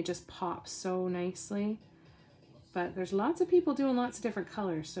 I find they just pop so nicely. But there's lots of people doing lots of different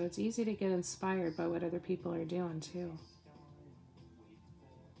colors, so it's easy to get inspired by what other people are doing too.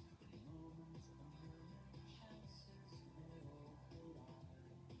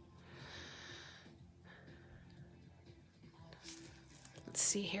 Let's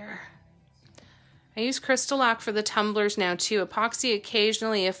see here. I use crystal lock for the tumblers now too. Epoxy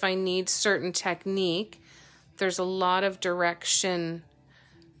occasionally if I need certain technique. There's a lot of directions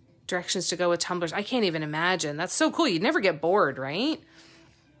to go with tumblers. I can't even imagine. That's so cool. You'd never get bored, right?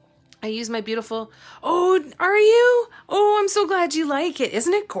 I use my beautiful... Oh, are you? Oh, I'm so glad you like it.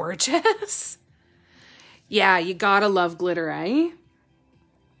 Isn't it gorgeous? Yeah, you gotta love glitter, eh?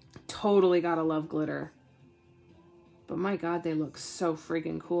 Totally gotta love glitter. But my God, they look so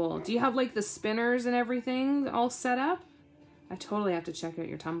friggin' cool. Do you have like the spinners and everything all set up? I totally have to check out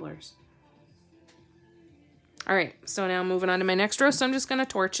your tumblers. All right, so now moving on to my next row. So I'm just gonna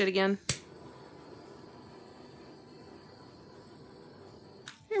torch it again.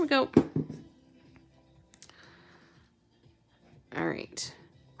 Here we go. All right.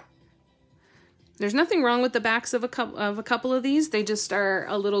 There's nothing wrong with the backs of a couple of these. They just are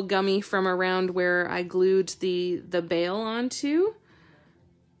a little gummy from around where I glued the bail onto.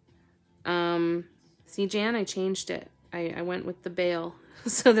 See, Jan, I changed it. I went with the bail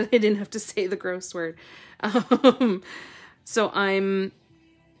so that I didn't have to say the gross word. So I'm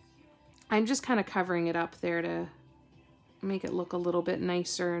just kind of covering it up there to make it look a little bit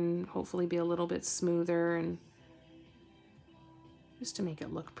nicer and hopefully be a little bit smoother, and just to make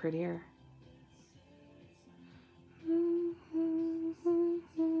it look prettier.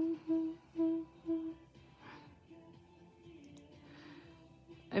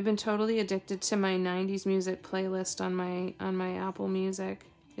 I've been totally addicted to my 90s music playlist on my Apple Music.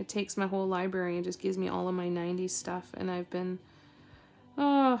 It takes my whole library and just gives me all of my 90s stuff, and I've been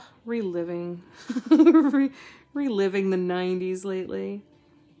reliving reliving the 90s lately.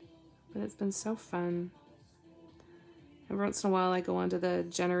 But it's been so fun. Every once in a while I go onto the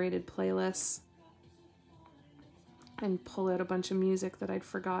generated playlists and pull out a bunch of music that I'd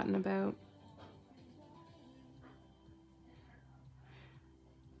forgotten about.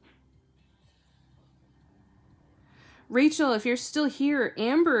 Rachel, if you're still here,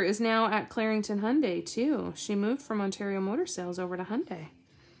 Amber is now at Clarington Hyundai too. She moved from Ontario Motor Sales over to Hyundai.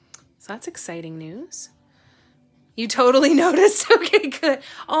 So that's exciting news. You totally noticed? Okay, good.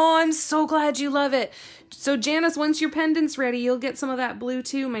 Oh, I'm so glad you love it. So Janice, once your pendant's ready, you'll get some of that blue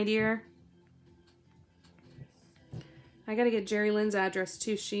too, my dear. I gotta get Jerry Lynn's address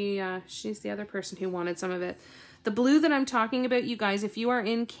too. She's the other person who wanted some of it. The blue that I'm talking about, you guys, if you are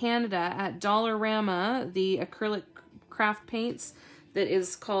in Canada at Dollarama, the acrylic craft paints that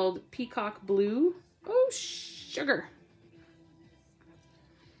is called Peacock Blue. Oh, sugar.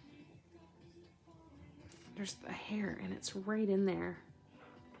 There's the hair and it's right in there.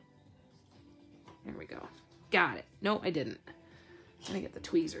 go. Got it. No, I didn't. I'm gonna get the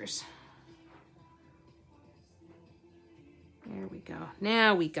tweezers. There we go.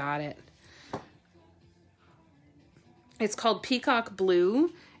 Now we got it. It's called Peacock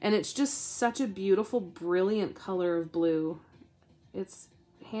Blue, and it's just such a beautiful, brilliant color of blue. It's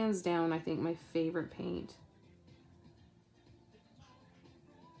hands down, I think, my favorite paint.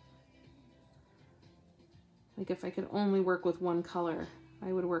 Like, if I could only work with one color,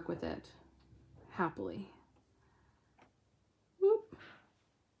 I would work with it happily. Whoop.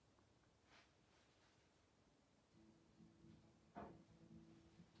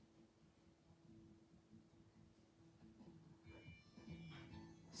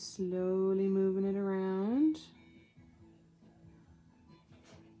 Slowly moving it around.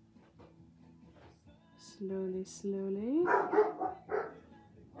 Slowly, slowly.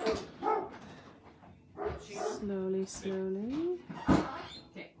 Slowly, slowly.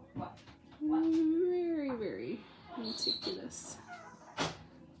 Okay, what? Very, very meticulous. All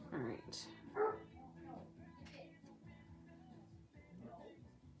right.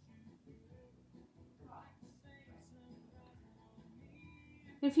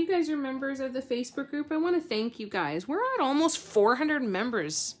 If you guys are members of the Facebook group, I want to thank you guys. We're at almost 400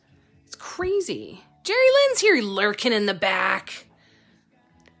 members. It's crazy. Jerry Lynn's here lurking in the back.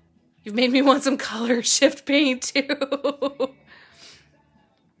 You've made me want some color shift paint too.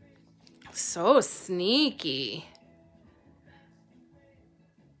 So sneaky.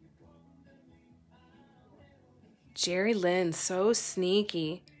 Jerry Lynn, so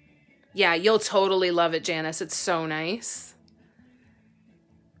sneaky. Yeah, you'll totally love it, Janice. It's so nice.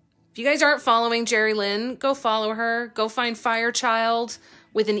 If you guys aren't following Jerry Lynn, go follow her. Go find Firechild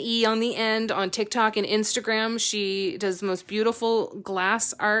with an E on the end on TikTok and Instagram. She does the most beautiful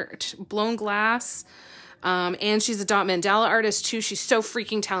glass art, blown glass. And she's a dot mandala artist too. She's so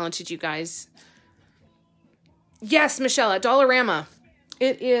freaking talented, you guys. Yes, Michelle, at Dollarama.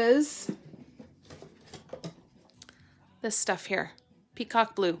 It is this stuff here.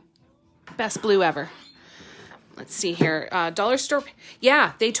 Peacock Blue. Best blue ever. Let's see here. Dollar store.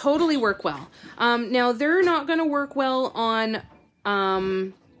 Yeah, they totally work well. Now, they're not going to work well on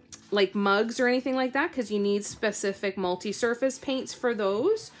like mugs or anything like that because you need specific multi-surface paints for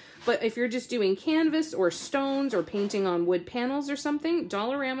those. But if you're just doing canvas or stones or painting on wood panels or something,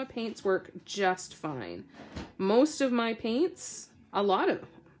 Dollarama paints work just fine. Most of my paints, a lot of,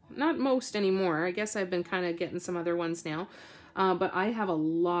 not most anymore. I guess I've been kind of getting some other ones now. But I have a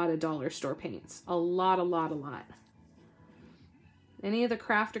lot of dollar store paints. A lot. Any of the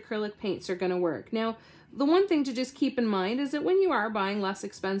craft acrylic paints are going to work. Now, the one thing to just keep in mind is that when you are buying less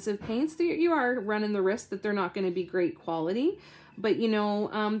expensive paints, you are running the risk that they're not going to be great quality. But, you know,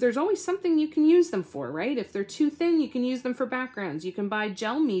 there's always something you can use them for, right? If they're too thin, you can use them for backgrounds. You can buy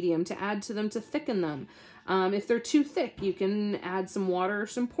gel medium to add to them to thicken them. If they're too thick, you can add some water or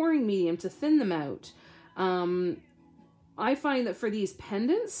some pouring medium to thin them out. I find that for these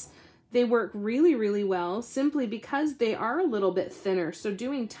pendants, they work really well simply because they are a little bit thinner. So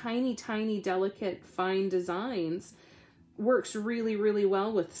doing tiny, delicate, fine designs works really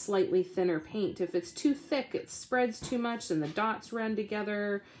well with slightly thinner paint. If it's too thick, it spreads too much and the dots run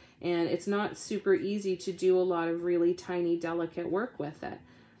together and it's not super easy to do a lot of really tiny, delicate work with it.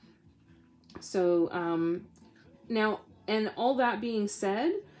 So now, and all that being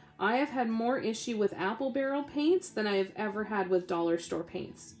said, I have had more issue with apple barrel paints than I have ever had with dollar store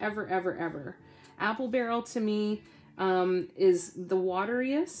paints. Ever. Apple barrel to me is the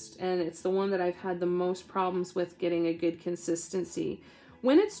wateriest, and it's the one that I've had the most problems with getting a good consistency.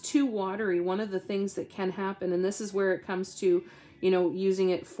 When it's too watery, one of the things that can happen, and this is where it comes to, you know,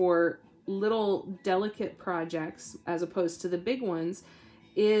 using it for little delicate projects as opposed to the big ones,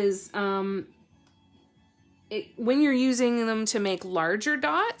 is when you're using them to make larger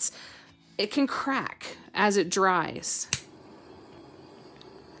dots, it can crack as it dries.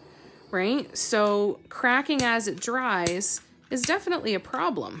 Right? So cracking as it dries is definitely a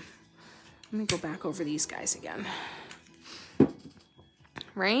problem. Let me go back over these guys again.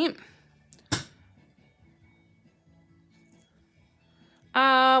 Right?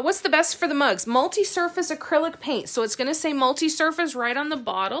 What's the best for the mugs? Multi-surface acrylic paint. So it's going to say multi-surface right on the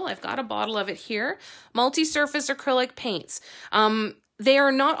bottle. I've got a bottle of it here. Multi-surface acrylic paints. They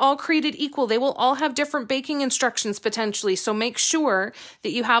are not all created equal. They will all have different baking instructions potentially. So make sure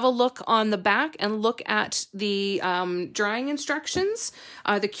that you have a look on the back and look at the drying instructions,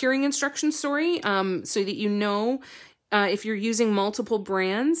 the curing instructions, sorry, so that you know if you're using multiple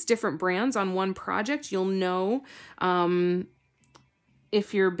brands, different brands on one project, you'll know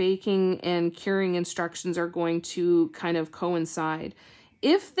if your baking and curing instructions are going to kind of coincide.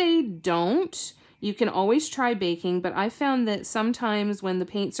 If they don't, You can always try baking, but I found that sometimes when the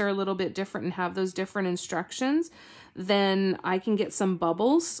paints are a little bit different and have those different instructions, then I can get some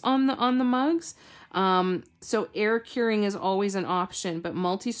bubbles on the mugs. So air curing is always an option, but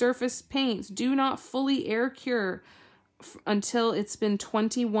multi-surface paints do not fully air cure until it's been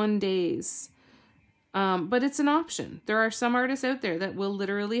 21 days. But it's an option. There are some artists out there that will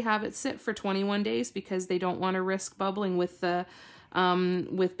literally have it sit for 21 days because they don't want to risk bubbling with the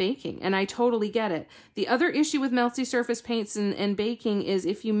with baking, and I totally get it. The other issue with multi-surface paints and baking is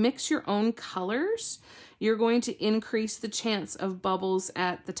if you mix your own colors, you're going to increase the chance of bubbles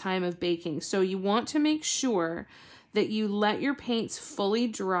at the time of baking. So you want to make sure that you let your paints fully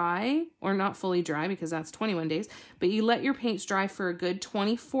dry, or not fully dry because that's 21 days, but you let your paints dry for a good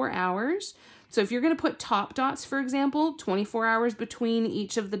 24 hours. So if you're going to put top dots, for example, 24 hours between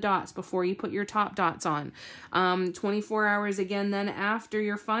each of the dots before you put your top dots on. 24 hours again then after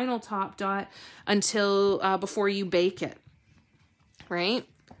your final top dot until before you bake it. Right?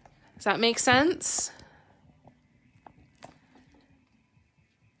 Does that make sense?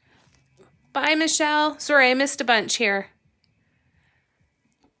 Bye, Michelle. Sorry, I missed a bunch here.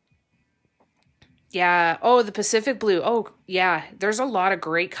 Yeah. Oh, the Pacific blue. Oh, yeah. There's a lot of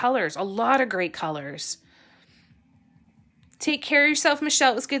great colors. A lot of great colors. Take care of yourself,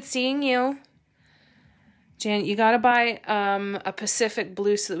 Michelle. It was good seeing you. Jan, you got to buy a Pacific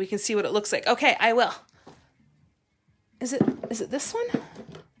blue so that we can see what it looks like. Okay, I will. Is it this one?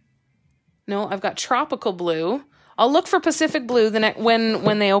 No, I've got tropical blue. I'll look for Pacific blue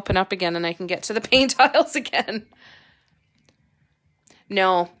when they open up again and I can get to the paint aisles again.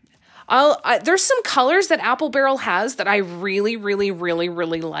 No. There's some colors that Apple Barrel has that I really, really, really,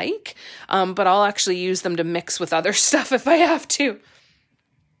 really like, but I'll actually use them to mix with other stuff if I have to.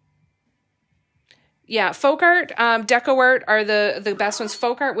 Yeah, folk art, deco art are the best ones.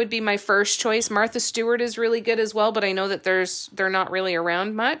 Folk art would be my first choice. Martha Stewart is really good as well, but I know that they're not really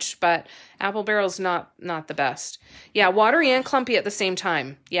around much, but Apple Barrel's not the best. Yeah, watery and clumpy at the same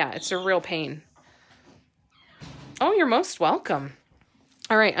time. Yeah, it's a real pain. Oh, you're most welcome.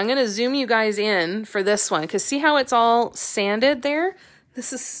 All right, I'm going to zoom you guys in for this one, because see how it's all sanded there?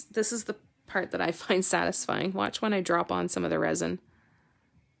 This is the part that I find satisfying. Watch when I drop on some of the resin.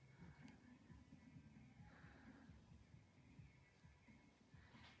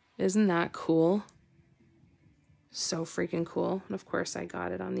 Isn't that cool? So freaking cool. And of course I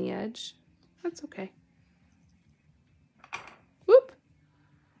got it on the edge. That's okay. Whoop.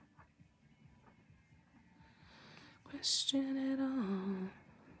 Question it all.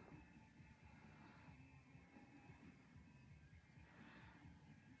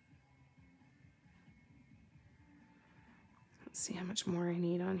 Let's see how much more I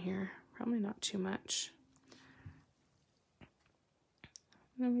need on here. Probably not too much.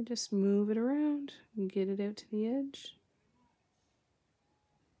 Let me just move it around and get it out to the edge.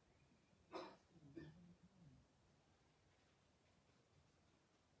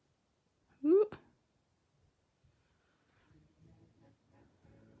 Ooh.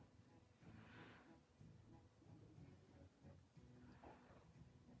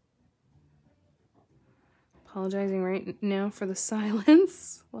 Apologizing right now for the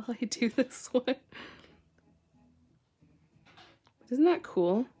silence while I do this one. Isn't that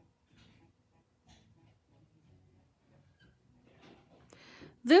cool?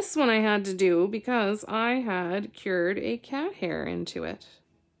 This one I had to do because I had cured a cat hair into it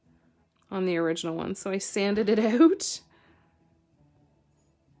on the original one. So I sanded it out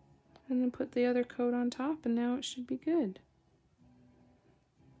and then put the other coat on top, and now it should be good.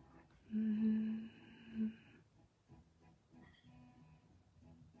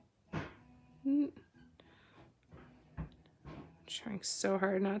 Trying so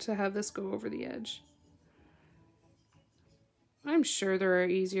hard not to have this go over the edge. I'm sure there are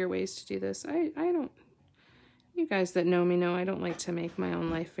easier ways to do this. I don't, you guys that know me know I don't like to make my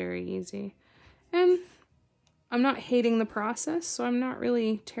own life very easy. And I'm not hating the process, so I'm not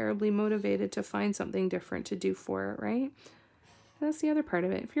really terribly motivated to find something different to do for it, right? That's the other part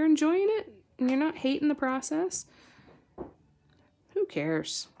of it. If you're enjoying it and you're not hating the process, who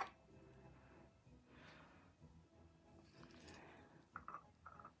cares?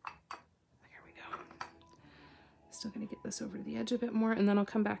 Still gonna get this over to the edge a bit more, and then I'll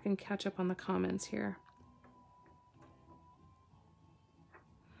come back and catch up on the comments here.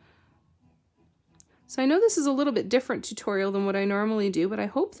 So I know this is a little bit different tutorial than what I normally do, but I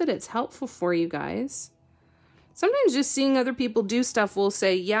hope that it's helpful for you guys. Sometimes just seeing other people do stuff will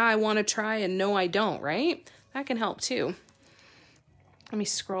say, yeah, I want to try, and no, I don't, right? That can help too. Let me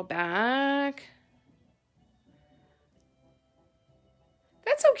scroll back.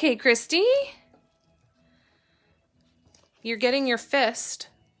 That's okay, Christy. You're getting your fist.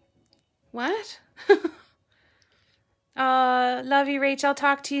 What? Love you, Rach. I'll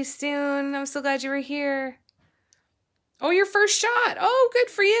talk to you soon. I'm so glad you were here. Oh, your first shot. Oh, good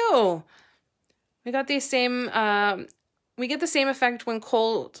for you. We got the same, we get the same effect when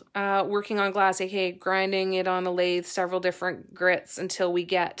cold, working on glass, aka grinding it on a lathe, several different grits until we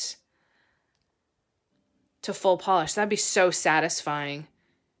get to full polish. That'd be so satisfying.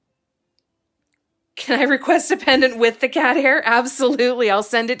 Can I request a pendant with the cat hair? Absolutely. I'll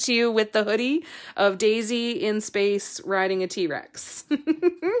send it to you with the hoodie of Daisy in space riding a T-Rex.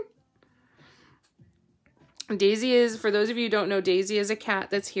 Daisy is, for those of you who don't know, Daisy is a cat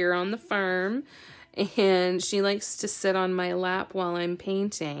that's here on the farm, and she likes to sit on my lap while I'm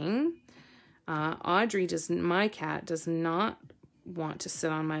painting. Audrey my cat does not want to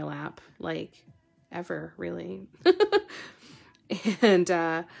sit on my lap, like, ever, really. And,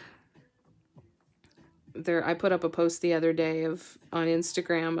 I put up a post the other day on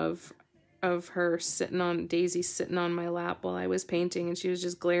Instagram of her Daisy sitting on my lap while I was painting, and she was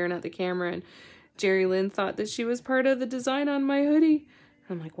just glaring at the camera, and Jerry Lynn thought that she was part of the design on my hoodie.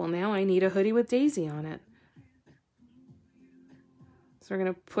 I'm like, well, now I need a hoodie with Daisy on it. So we're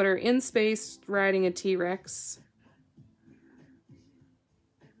going to put her in space riding a T-Rex.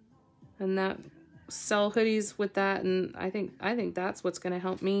 And that, sell hoodies with that, and I think that's what's going to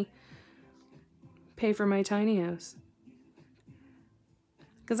help me pay for my tiny house.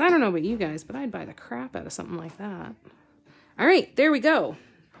 Because I don't know about you guys, but I'd buy the crap out of something like that. All right, there we go.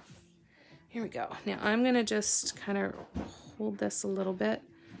 Here we go. Now I'm going to just kind of hold this a little bit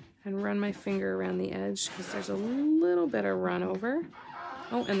and run my finger around the edge because there's a little bit of run over.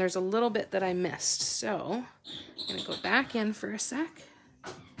 Oh, and there's a little bit that I missed. So I'm going to go back in for a sec.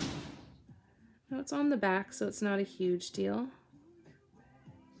 No, it's on the back, so it's not a huge deal.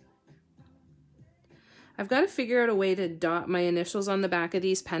 I've got to figure out a way to dot my initials on the back of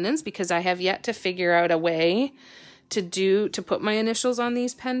these pendants because I have yet to figure out a way to put my initials on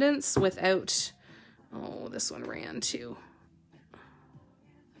these pendants without, oh, this one ran too.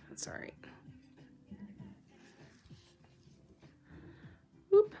 That's all right.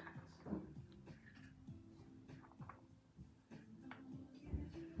 Oop.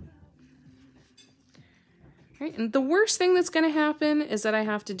 Right, and the worst thing that's going to happen is that I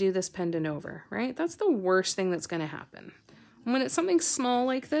have to do this pendant over, right? That's the worst thing that's going to happen. When it's something small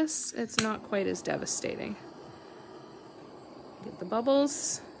like this, it's not quite as devastating. Get the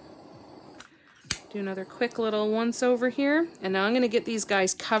bubbles. Do another quick little once over here. And now I'm going to get these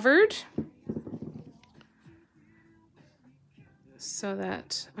guys covered so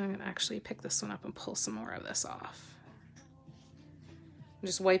that I'm going to actually pick this one up and pull some more of this off. I'm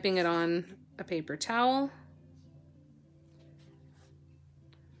just wiping it on a paper towel.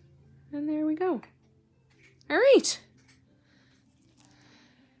 And there we go. All right.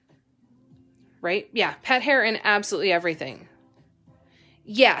 Right? Yeah, pet hair and absolutely everything.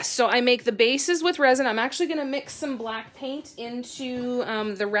 Yeah, so I make the bases with resin. I'm actually going to mix some black paint into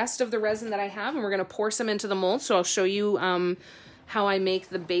the rest of the resin that I have, and we're going to pour some into the mold. So I'll show you how I make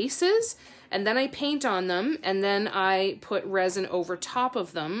the bases, and then I paint on them, and then I put resin over top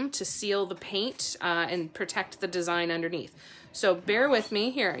of them to seal the paint and protect the design underneath. So bear with me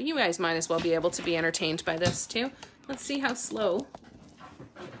here. You guys might as well be able to be entertained by this too. Let's see how slow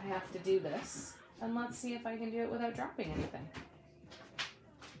I have to do this, and let's see if I can do it without dropping anything.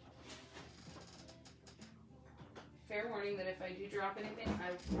 Fair warning that if I do drop anything,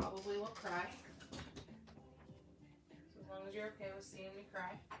 I probably will cry. So as long as you're okay with seeing me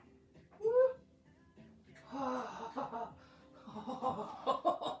cry. Woo!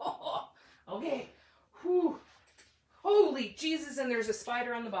 Okay. Whew. Holy Jesus, and there's a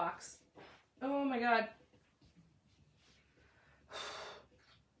spider on the box. Oh my God.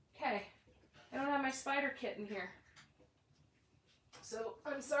 Okay. I don't have my spider kit in here. So,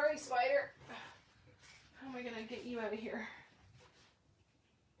 I'm sorry, spider. How am I going to get you out of here?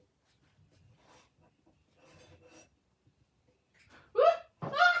 Ah!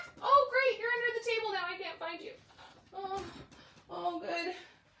 Oh, great. You're under the table now. I can't find you. Oh good.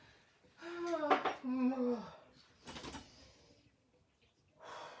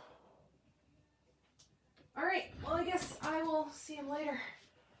 All right. Well, I guess I will see him later.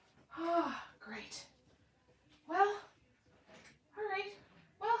 Ah, great. Well, all right.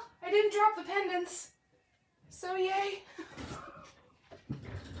 Well, I didn't drop the pendants. So yay.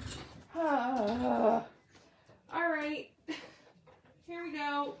 All right. Here we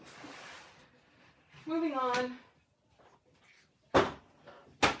go. Moving on.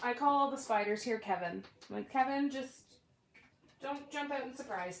 I call all the spiders here Kevin. I'm like, Kevin, just don't jump out and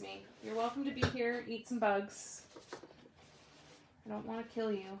surprise me. You're welcome to be here, eat some bugs. I don't want to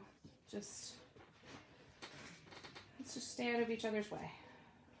kill you. Let's just stay out of each other's way.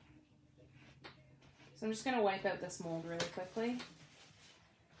 So I'm just going to wipe out this mold really quickly.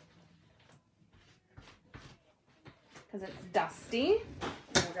 Because it's dusty. I'm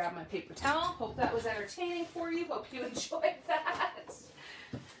going to grab my paper towel. Hope that was entertaining for you. Hope you enjoyed that.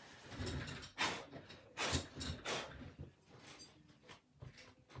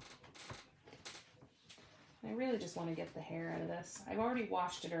 I really just want to get the hair out of this. I've already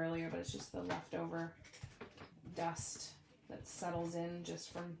washed it earlier, but it's just the leftover dust that settles in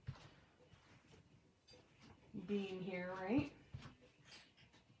just from being here, right?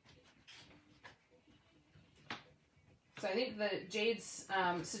 So I think that Jade's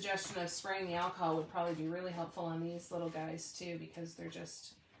suggestion of spraying the alcohol would probably be really helpful on these little guys too, because they're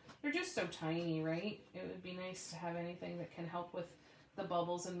just so tiny, right? It would be nice to have anything that can help with the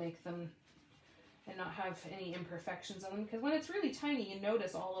bubbles and make them, and not have any imperfections on them, because when it's really tiny, you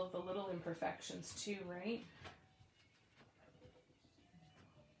notice all of the little imperfections too, right?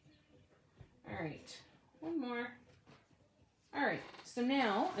 All right, one more. All right, so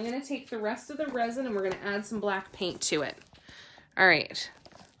now I'm going to take the rest of the resin and we're going to add some black paint to it. All right,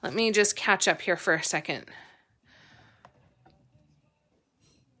 let me just catch up here for a second.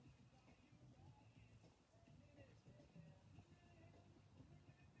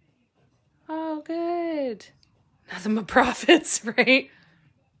 Oh, good. Nothing but profits, right?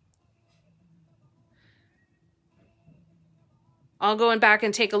 I'll go back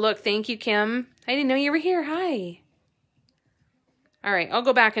and take a look. Thank you, Kim. I didn't know you were here. Hi. All right, I'll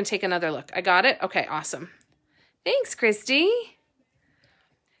go back and take another look. I got it? Okay, awesome. Thanks, Christy.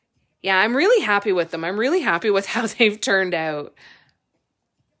 Yeah, I'm really happy with them. I'm really happy with how they've turned out.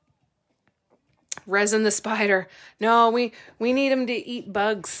 Resin the spider. No, we need him to eat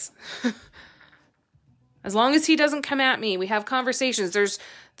bugs. As long as he doesn't come at me, we have conversations.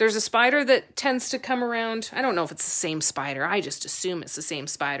 There's a spider that tends to come around. I don't know if it's the same spider. I just assume it's the same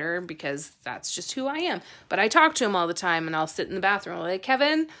spider because that's just who I am. But I talk to him all the time, and I'll sit in the bathroom. I'm like,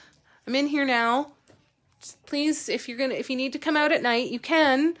 Kevin, I'm in here now. Just please, if you need to come out at night, you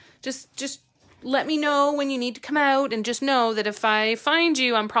can. Just let me know when you need to come out, and just know that if I find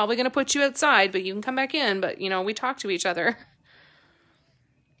you, I'm probably going to put you outside, but you can come back in. But, we talk to each other.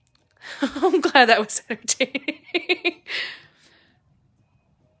 I'm glad that was entertaining.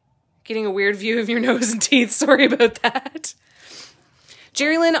 Getting a weird view of your nose and teeth. Sorry about that.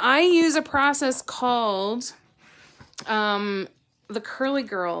 Jerry Lynn, I use a process called the Curly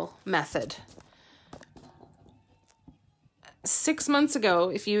Girl method. 6 months ago,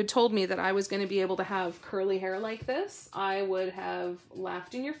 if you had told me that I was going to be able to have curly hair like this, I would have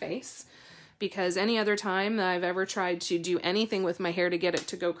laughed in your face, because any other time that I've ever tried to do anything with my hair to get it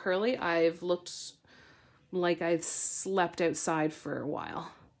to go curly, I've looked like I've slept outside for a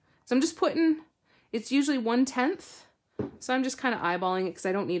while. So I'm just putting, it's usually 1/10. So I'm just kind of eyeballing it because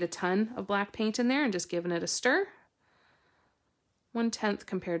I don't need a ton of black paint in there, and just giving it a stir. 1/10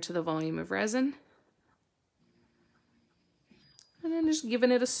 compared to the volume of resin. And then just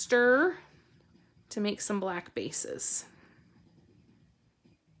giving it a stir to make some black bases.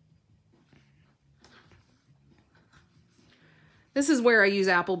 This is where I use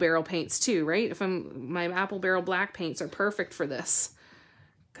apple barrel paints too, right? My apple barrel black paints are perfect for this,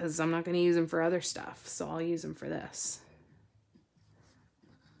 because I'm not going to use them for other stuff, so I'll use them for this.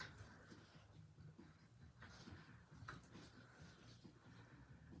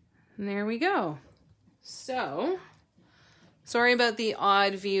 And there we go. So, sorry about the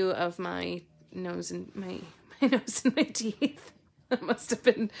odd view of my nose and my nose and my teeth. That must have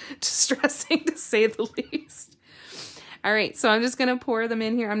been distressing, to say the least. All right, so I'm just going to pour them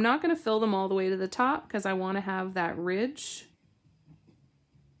in here. I'm not going to fill them all the way to the top because I want to have that ridge.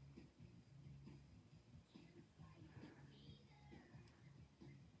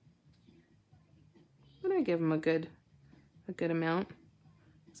 I'm going to give them a good amount,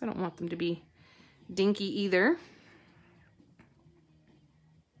 because I don't want them to be dinky either.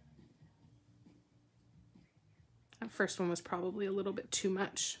 That first one was probably a little bit too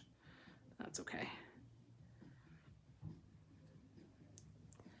much. That's okay.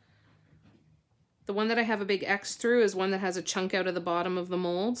 The one that I have a big X through is one that has a chunk out of the bottom of the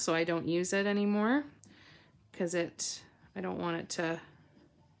mold, so I don't use it anymore, because I don't want it to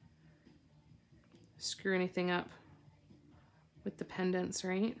screw anything up with the pendants,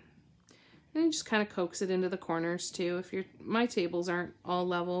 right? And you just kind of coax it into the corners too. My tables aren't all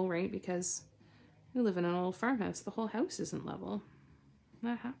level, right? Because we live in an old farmhouse. The whole house isn't level.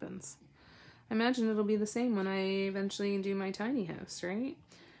 That happens. I imagine it'll be the same when I eventually do my tiny house, right?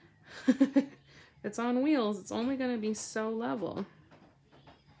 it's on wheels, it's only going to be so level.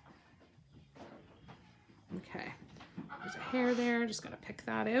 Okay, there's a hair there, just got to pick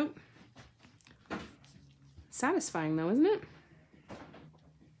that out. Satisfying though, isn't it?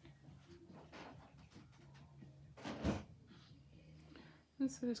 And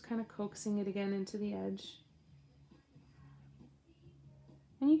so just kind of coaxing it again into the edge.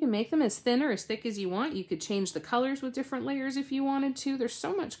 And you can make them as thin or as thick as you want. You could change the colors with different layers if you wanted to. There's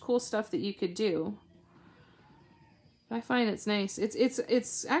so much cool stuff that you could do. I find it's nice.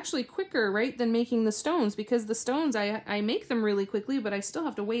 It's actually quicker, right, than making the stones, because the stones I make them really quickly, but I still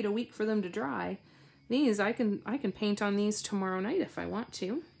have to wait a week for them to dry. These I can paint on these tomorrow night if I want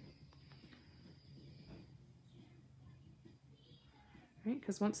to. Right,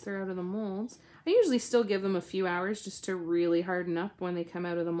 because once they're out of the molds, I usually still give them a few hours just to really harden up when they come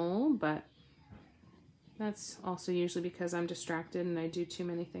out of the mold, but that's also usually because I'm distracted and I do too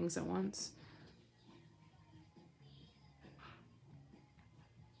many things at once.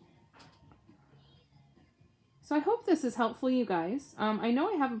 So I hope this is helpful, you guys. I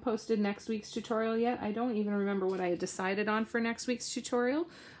know I haven't posted next week's tutorial yet. I don't even remember what I had decided on for next week's tutorial,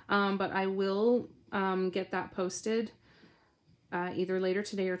 but I will get that posted either later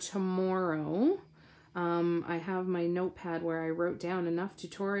today or tomorrow. I have my notepad where I wrote down enough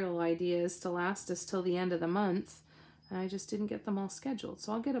tutorial ideas to last us till the end of the month. I just didn't get them all scheduled.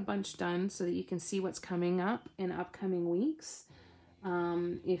 So I'll get a bunch done so that you can see what's coming up in upcoming weeks.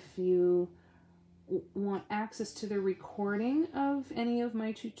 If you want access to the recording of any of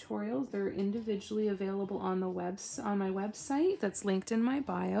my tutorials, they're individually available on the on my website that's linked in my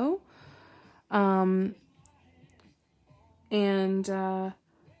bio.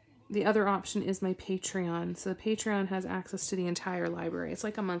 The other option is my Patreon. So the Patreon has access to the entire library. It's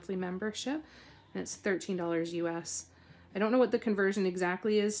like a monthly membership, and it's $13 US. I don't know what the conversion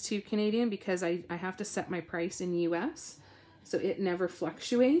exactly is to Canadian because I have to set my price in US, so it never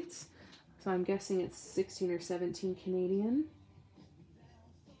fluctuates. So I'm guessing it's 16 or 17 Canadian.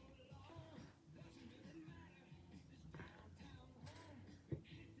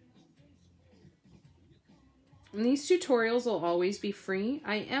 And these tutorials will always be free.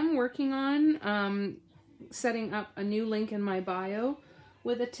 I am working on setting up a new link in my bio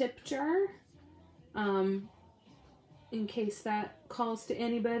with a tip jar, in case that calls to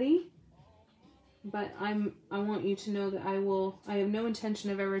anybody. But I want you to know that I have no intention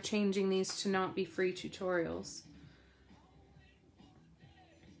of ever changing these to not be free tutorials.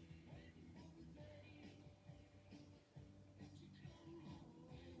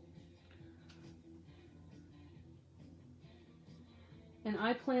 And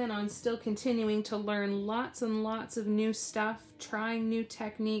I plan on still continuing to learn lots and lots of new stuff, trying new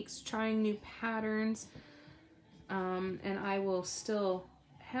techniques, trying new patterns, and I will still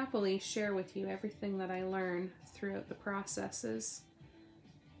happily share with you everything that I learn throughout the processes.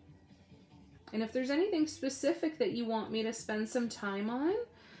 And if there's anything specific that you want me to spend some time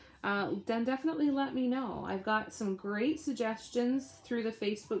on, then definitely let me know. I've got some great suggestions through the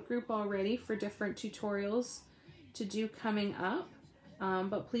Facebook group already for different tutorials to do coming up.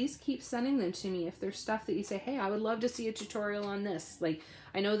 But please keep sending them to me if there's stuff that you say, hey, I would love to see a tutorial on this. Like,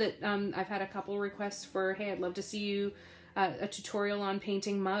 I know that I've had a couple requests for, hey, I'd love to see you a tutorial on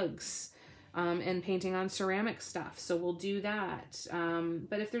painting mugs and painting on ceramic stuff. So we'll do that.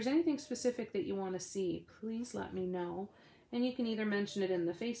 But if there's anything specific that you want to see, please let me know. And you can either mention it in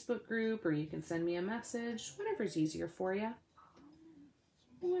the Facebook group or you can send me a message, whatever's easier for you.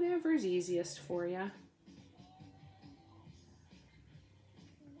 Whatever's easiest for you.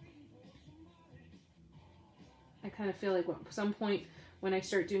 I kind of feel like at some point when I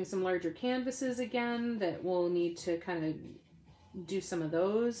start doing some larger canvases again, that we'll need to kind of do some of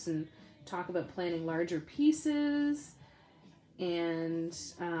those and talk about planning larger pieces and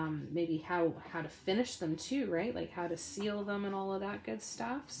maybe how to finish them too, right? Like how to seal them and all of that good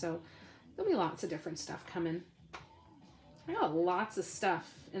stuff. So there'll be lots of different stuff coming. I got lots of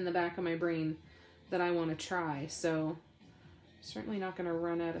stuff in the back of my brain that I want to try, so certainly not going to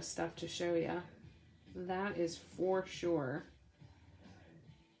run out of stuff to show you. That is for sure.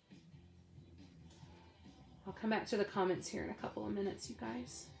 I'll come back to the comments here in a couple of minutes, you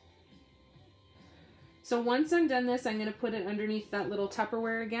guys. So once I'm done this, I'm going to put it underneath that little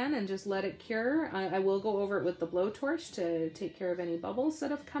Tupperware again and just let it cure. I will go over it with the blowtorch to take care of any bubbles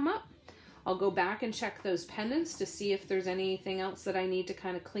that have come up. I'll go back and check those pendants to see if there's anything else that I need to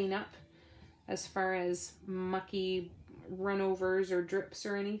kind of clean up as far as mucky runovers or drips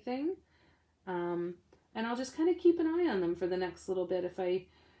or anything. And I'll just kind of keep an eye on them for the next little bit.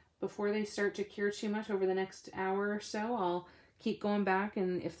 Before they start to cure too much over the next hour or so, I'll keep going back,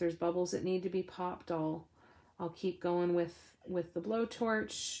 and if there's bubbles that need to be popped, I'll keep going with the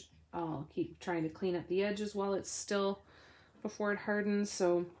blowtorch. I'll keep trying to clean up the edges while it's still, before it hardens.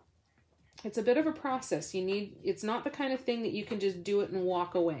 So it's a bit of a process. It's not the kind of thing that you can just do it and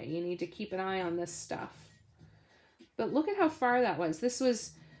walk away. You need to keep an eye on this stuff. But look at how far that was. This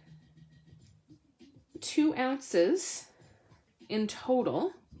was 2 ounces in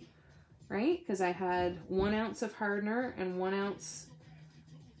total, right? Because I had 1 ounce of hardener and 1 ounce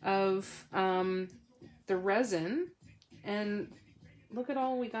of the resin, and look at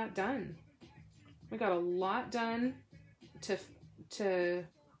all we got done. We got a lot done to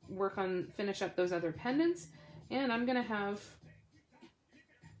work on, finish up those other pendants, and I'm gonna have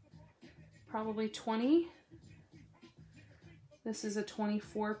probably 20. This is a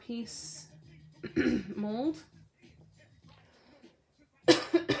 24 piece mold.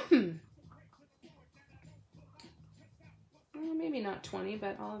 Well, maybe not 20,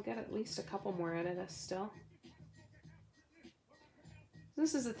 but I'll get at least a couple more out of this still.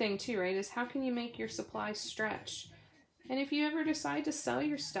 This is the thing too, right, is how can you make your supply stretch? And if you ever decide to sell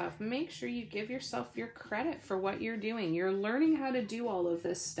your stuff, make sure you give yourself your credit for what you're doing. You're learning how to do all of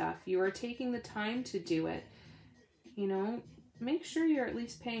this stuff. You are taking the time to do it. You know, make sure you're at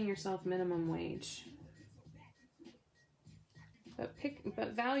least paying yourself minimum wage.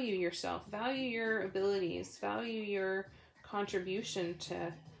 But value yourself, value your abilities, value your contribution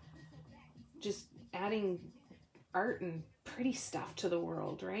to just adding art and pretty stuff to the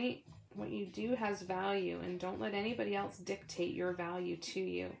world, right? What you do has value, and don't let anybody else dictate your value to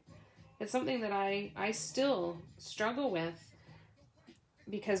you. It's something that I still struggle with,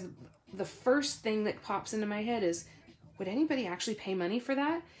 because the first thing that pops into my head is, would anybody actually pay money for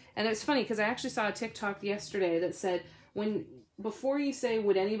that? And it's funny because I actually saw a TikTok yesterday that said, before you say,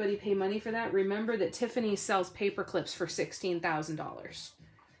 would anybody pay money for that, remember that Tiffany sells paper clips for $16,000.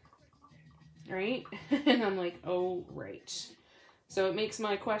 Right? And I'm like, oh, right. So it makes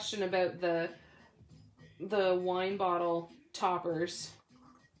my question about the wine bottle toppers,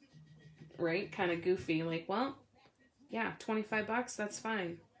 right, kind of goofy. Like, well, yeah, $25, that's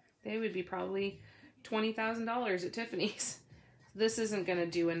fine. They would be probably $20,000 at Tiffany's. This isn't going to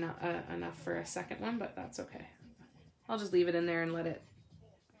do enough for a second one, but that's okay. I'll just leave it in there and let it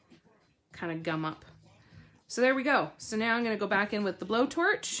kind of gum up. So there we go. So now I'm going to go back in with the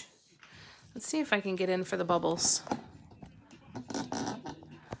blowtorch. Let's see if I can get in for the bubbles.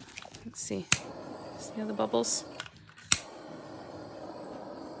 Let's see. See how the bubbles?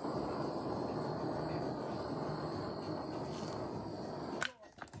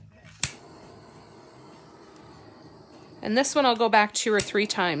 And this one I'll go back 2 or 3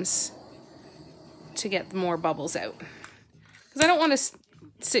 times to get more bubbles out. Because I don't want to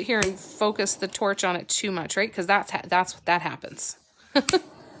sit here and focus the torch on it too much, right? Because that happens.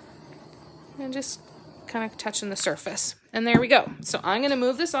 And just kind of touching the surface. And there we go. So I'm going to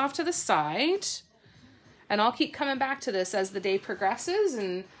move this off to the side, and I'll keep coming back to this as the day progresses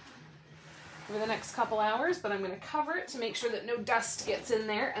and over the next couple hours, but I'm going to cover it to make sure that no dust gets in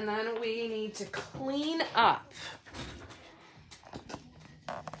there, and then we need to clean up.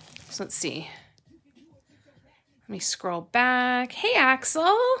 So let's see. Let me scroll back. Hey,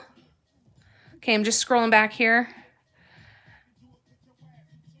 Axel. Okay, I'm just scrolling back here.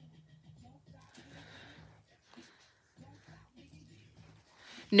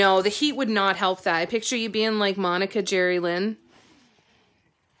 No, the heat would not help that. I picture you being like Monica, Jerry Lynn,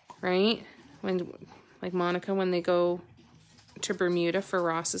 right? Like Monica when they go to Bermuda for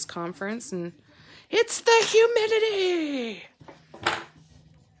Ross's conference, and it's the humidity.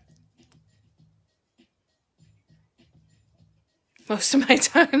 Most of my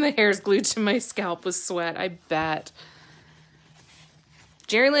time the hair's glued to my scalp with sweat, I bet.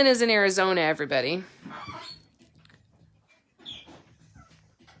 Jerry Lynn is in Arizona, everybody.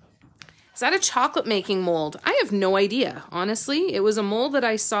 Is that a chocolate making mold? I have no idea, honestly. It was a mold that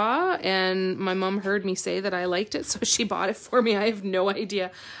I saw, and my mom heard me say that I liked it, so she bought it for me. I have no idea.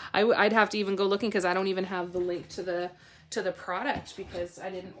 I'd have to even go looking, because I don't even have the link to the product, because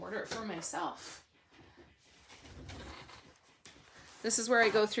I didn't order it for myself. This is where I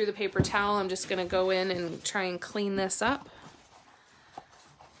go through the paper towel. I'm just going to go in and try and clean this up.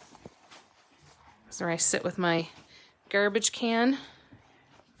 This is where I sit with my garbage can.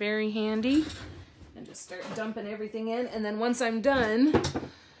 Very handy. And just start dumping everything in. And then once I'm done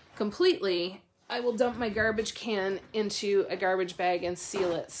completely, I will dump my garbage can into a garbage bag and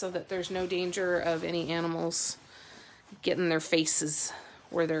seal it so that there's no danger of any animals getting their faces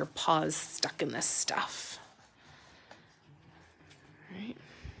or their paws stuck in this stuff. Right.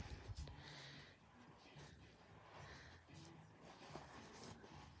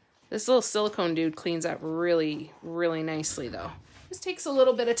 This little silicone dude cleans up really, really nicely though. This takes a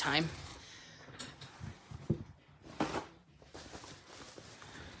little bit of time.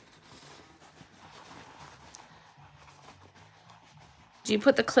 Do you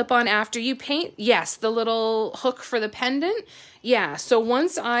put the clip on after you paint? Yes, the little hook for the pendant. Yeah, so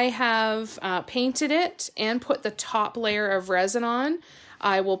once I have painted it and put the top layer of resin on,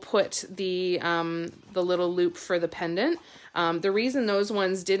 I will put the little loop for the pendant. The reason those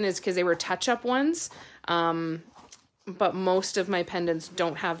ones didn't is because they were touch-up ones, but most of my pendants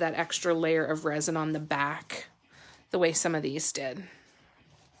don't have that extra layer of resin on the back the way some of these did.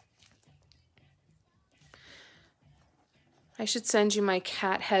 I should send you my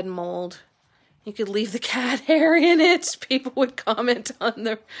cat head mold. You could leave the cat hair in it. People would comment on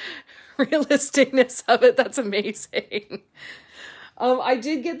the realisticness of it. That's amazing. I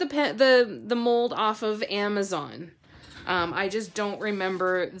did get the mold off of Amazon. I just don't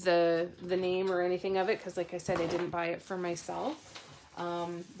remember the name or anything of it because, like I said, I didn't buy it for myself.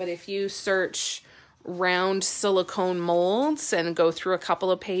 But if you search round silicone molds and go through a couple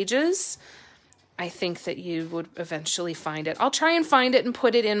of pages, I think that you would eventually find it. I'll try and find it and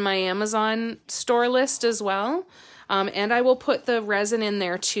put it in my Amazon store list as well. And I will put the resin in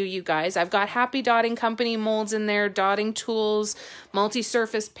there too, you guys. I've got Happy Dotting Company molds in there, dotting tools,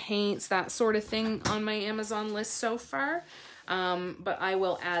 multi-surface paints, that sort of thing on my Amazon list so far. But I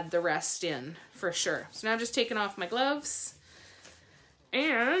will add the rest in for sure. So now I'm just taking off my gloves.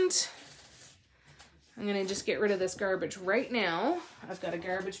 And I'm going to just get rid of this garbage right now. I've got a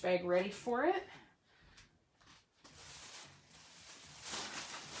garbage bag ready for it.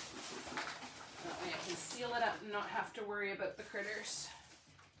 Seal it up and not have to worry about the critters.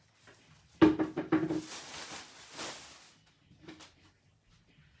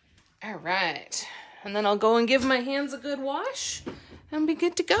 All right, and then I'll go and give my hands a good wash and be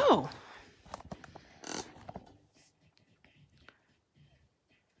good to go.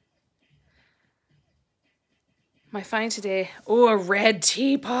 My find today, oh, a red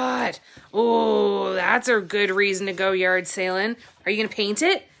teapot. Oh, that's a good reason to go yard sailing. Are you gonna paint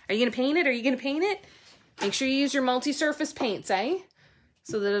it? Are you gonna paint it? Are you gonna paint it? Make sure you use your multi-surface paints,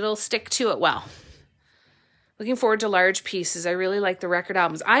 so that it'll stick to it well. Looking forward to large pieces. I really like the record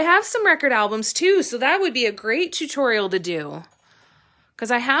albums. I have some record albums too, so that would be a great tutorial to do.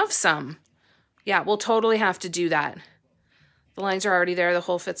 Because I have some. Yeah, we'll totally have to do that. The lines are already there. The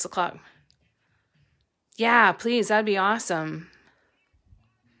hole fits the clock. Yeah, please. That'd be awesome.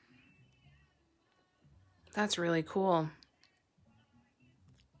 That's really cool.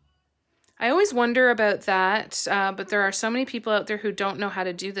 I always wonder about that, but there are so many people out there who don't know how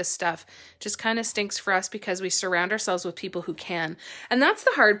to do this stuff. Just kind of stinks for us because we surround ourselves with people who can. And that's the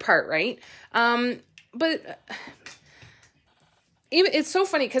hard part, right? But it's so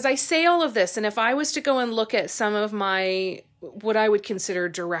funny because I say all of this, and if I was to go and look at some of my, what I would consider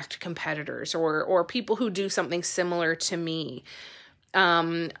direct competitors or people who do something similar to me,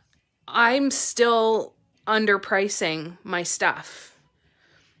 I'm still underpricing my stuff.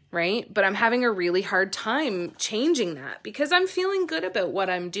 Right? But I'm having a really hard time changing that because I'm feeling good about what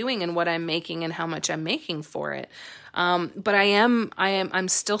I'm doing and what I'm making and how much I'm making for it. But I'm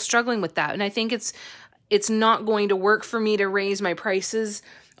still struggling with that. And I think it's not going to work for me to raise my prices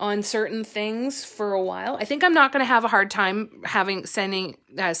on certain things for a while. I think I'm not going to have a hard time setting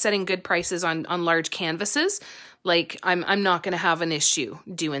good prices on large canvases. Like I'm not going to have an issue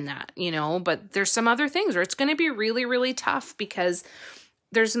doing that, but there's some other things where it's going to be really, really tough because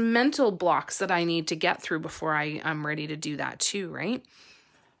there's mental blocks that I need to get through before I'm ready to do that too, right?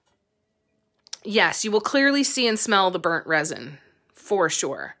 Yes, you will clearly see and smell the burnt resin, for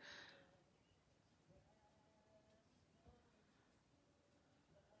sure.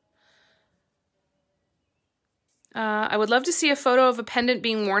 I would love to see a photo of a pendant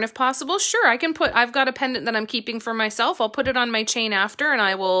being worn if possible. Sure, I've got a pendant that I'm keeping for myself. I'll put it on my chain after and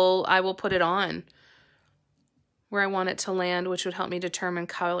I will put it on where I want it to land, which would help me determine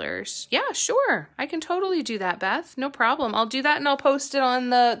colors. Yeah, sure. I can totally do that, Beth. No problem. I'll do that and I'll post it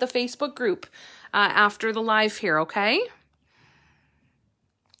on the Facebook group after the live here, okay?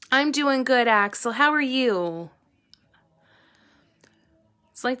 I'm doing good, Axel. How are you?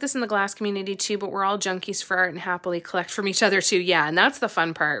 It's like this in the glass community too, but we're all junkies for art and happily collect from each other too. Yeah, and that's the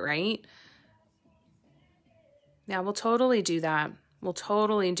fun part, right? Yeah, we'll totally do that. We'll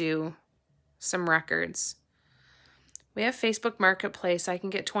totally do some records. We have Facebook Marketplace. I can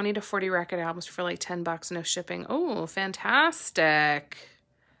get 20 to 40 record albums for like $10, no shipping. Oh, fantastic.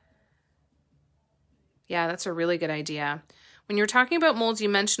 Yeah, that's a really good idea. When you were talking about molds, you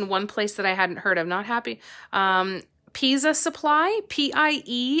mentioned one place that I hadn't heard of. Not happy. Pizza Supply,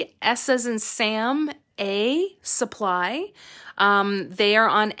 P-I-E-S as in Sam, A Supply. They are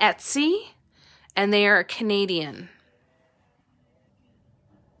on Etsy, and they are Canadian.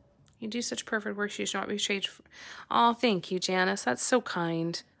 You do such perfect work, you should not be changed. Oh, thank you, Janice. That's so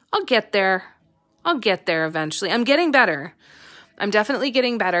kind. I'll get there. I'll get there eventually. I'm getting better. I'm definitely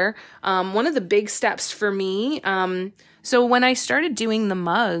getting better. One of the big steps for me, so when I started doing the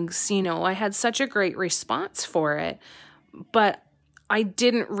mugs, you know, I had such a great response for it, but I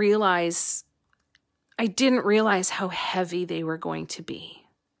didn't realize how heavy they were going to be.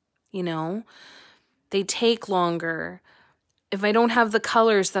 You know, they take longer. If I don't have the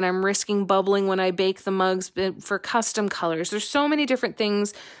colors, then I'm risking bubbling when I bake the mugs for custom colors. There's so many different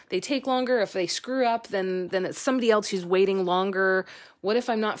things. They take longer. If they screw up, then it's somebody else who's waiting longer. What if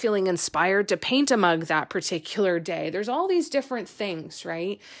I'm not feeling inspired to paint a mug that particular day? There's all these different things,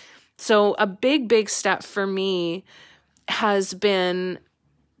 right? So a big step for me has been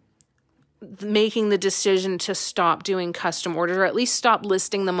making the decision to stop doing custom orders, or at least stop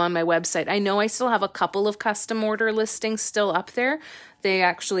listing them on my website. I know I still have a couple of custom order listings still up there. They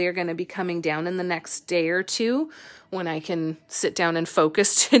actually are going to be coming down in the next day or two when I can sit down and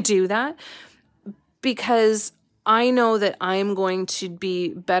focus to do that, because I know that I'm going to be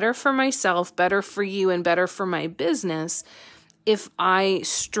better for myself, better for you, and better for my business if I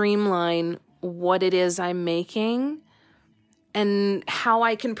streamline what it is I'm making and how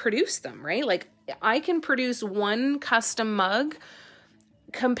I can produce them, right? Like I can produce one custom mug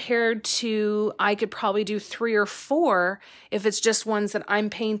compared to I could probably do 3 or 4 if it's just ones that I'm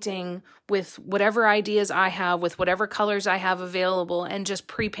painting with whatever ideas I have, with whatever colors I have available, and just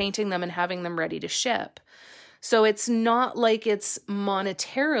pre-painting them and having them ready to ship. So it's not like it's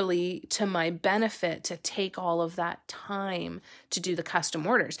monetarily to my benefit to take all of that time to do the custom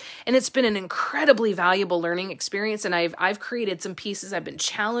orders. And it's been an incredibly valuable learning experience. And I've created some pieces. I've been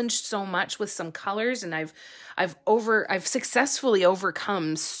challenged so much with some colors, and I've successfully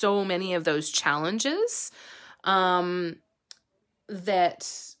overcome so many of those challenges, that,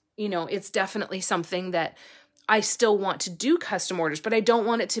 you know, it's definitely something that I still want to do custom orders, but I don't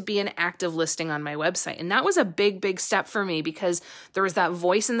want it to be an active listing on my website. And that was a big step for me, because there was that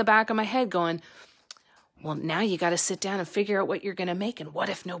voice in the back of my head going, well, now you got to sit down and figure out what you're going to make. And what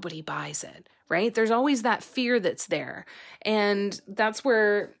if nobody buys it, right? There's always that fear that's there. And that's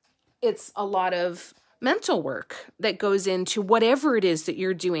where it's a lot of mental work that goes into whatever it is that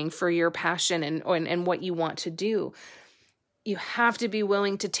you're doing for your passion and what you want to do. You have to be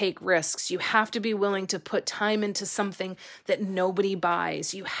willing to take risks. You have to be willing to put time into something that nobody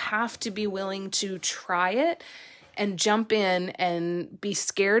buys. You have to be willing to try it and jump in and be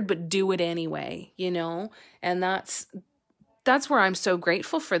scared, but do it anyway, you know? And that's where I'm so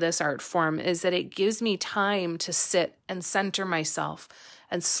grateful for this art form, is that it gives me time to sit and center myself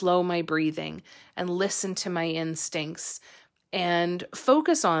and slow my breathing and listen to my instincts and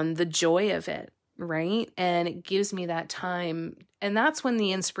focus on the joy of it. Right? And it gives me that time. And that's when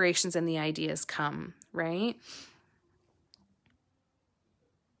the inspirations and the ideas come, right?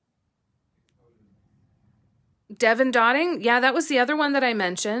 Devin Dotting. Yeah, that was the other one that I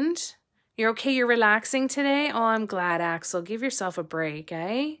mentioned. You're okay? You're relaxing today? Oh, I'm glad, Axel. Give yourself a break,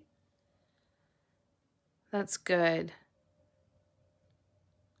 eh? That's good.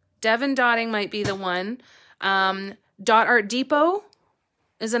 Devin Dotting might be the one. Dot Art Depot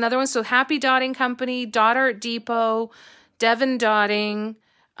is another one. So Happy Dotting Company, Dot Art Depot, Devin Dotting,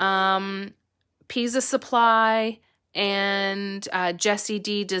 Pizza Supply, and Jessie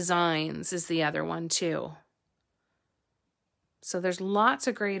D Designs is the other one too. So there's lots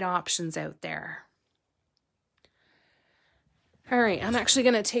of great options out there. All right, I'm actually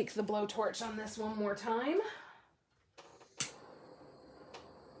going to take the blowtorch on this one more time.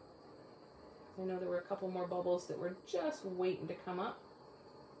 I know there were a couple more bubbles that were just waiting to come up.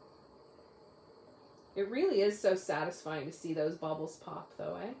 It really is so satisfying to see those bubbles pop,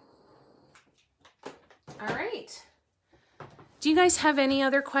 though, eh? All right. Do you guys have any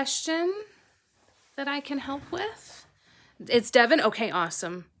other question that I can help with? It's Devin? Okay,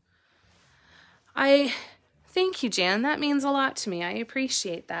 awesome. Thank you, Jan. That means a lot to me. I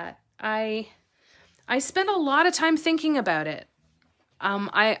appreciate that. I spent a lot of time thinking about it.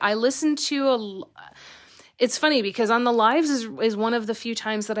 I listened to it's funny because on the lives is one of the few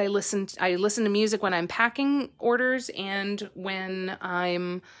times that I listen to music when I'm packing orders and when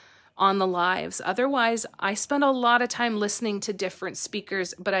I'm on the lives. Otherwise, I spend a lot of time listening to different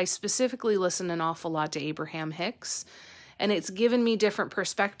speakers, but I specifically listen an awful lot to Abraham Hicks, and it's given me different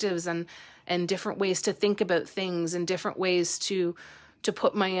perspectives and different ways to think about things and different ways to to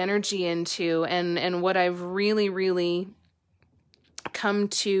put my energy into. And what I've really, really come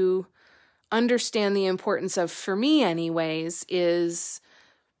to understand the importance of, for me anyways, is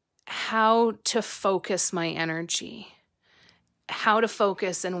how to focus my energy, how to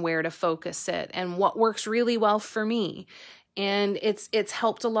focus and where to focus it, and what works really well for me. And it's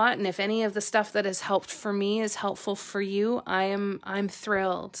helped a lot. And if any of the stuff that has helped for me is helpful for you, I'm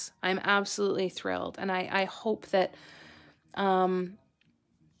thrilled. I'm absolutely thrilled. And I hope that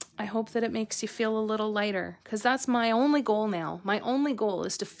it makes you feel a little lighter, because that's my only goal now. My only goal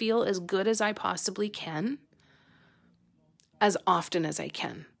is to feel as good as I possibly can, as often as I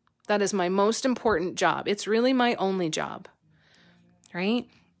can. That is my most important job. It's really my only job, right?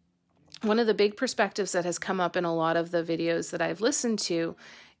 One of the big perspectives that has come up in a lot of the videos that I've listened to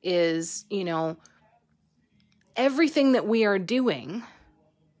is, you know, everything that we are doing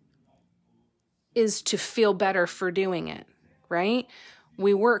is to feel better for doing it, right?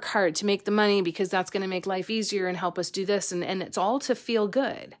 We work hard to make the money because that's going to make life easier and help us do this. And it's all to feel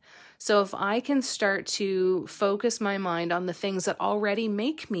good. So if I can start to focus my mind on the things that already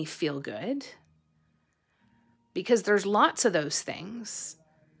make me feel good, because there's lots of those things,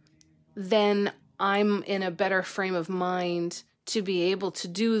 then I'm in a better frame of mind to be able to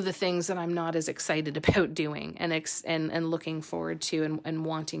do the things that I'm not as excited about doing and looking forward to and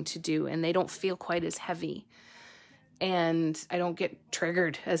wanting to do. And they don't feel quite as heavy. And I don't get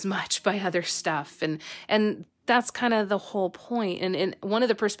triggered as much by other stuff. And that's kind of the whole point. And one of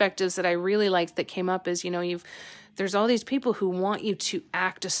the perspectives that I really liked that came up is, you know, there's all these people who want you to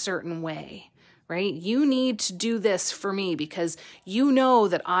act a certain way, right? You need to do this for me because you know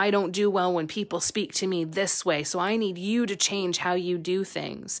that I don't do well when people speak to me this way. So I need you to change how you do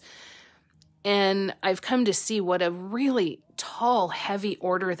things. And I've come to see what a really tall, heavy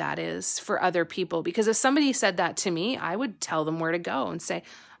order that is for other people. Because if somebody said that to me, I would tell them where to go and say,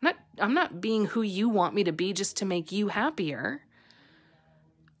 I'm not being who you want me to be just to make you happier.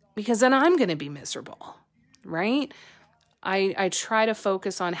 Because then I'm going to be miserable, right? I try to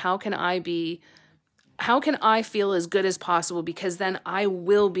focus on how can I feel as good as possible, because then I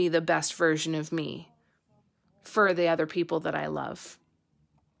will be the best version of me for the other people that I love.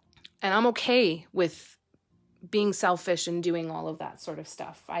 And I'm okay with being selfish and doing all of that sort of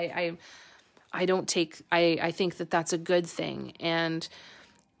stuff. I think that that's a good thing. And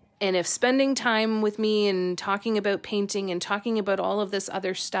if spending time with me and talking about painting and talking about all of this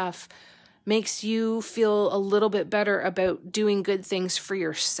other stuff makes you feel a little bit better about doing good things for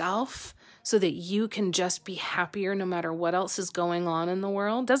yourself so that you can just be happier no matter what else is going on in the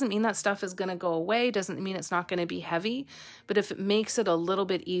world, doesn't mean that stuff is going to go away, doesn't mean it's not going to be heavy, but if it makes it a little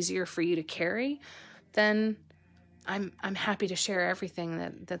bit easier for you to carry, then I'm happy to share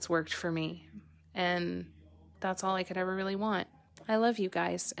everything that's worked for me. And that's all I could ever really want. I love you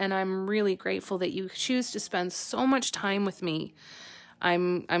guys, and I'm really grateful that you choose to spend so much time with me.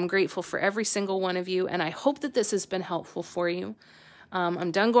 I'm grateful for every single one of you, and I hope that this has been helpful for you.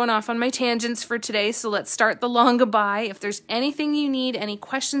 I'm done going off on my tangents for today, so let's start the long goodbye. If there's anything you need, any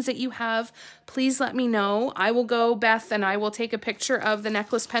questions that you have, please let me know. I will go, Beth, and I will take a picture of the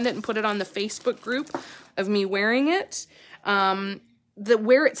necklace pendant and put it on the Facebook group of me wearing it.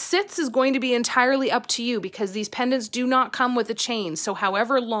 Where it sits is going to be entirely up to you, because these pendants do not come with a chain. So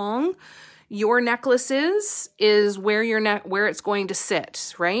however long your necklace is where it's going to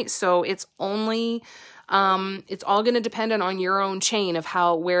sit, right? So it's only... it's all going to depend on your own chain of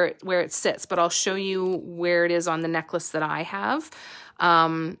where it sits, but I'll show you where it is on the necklace that I have.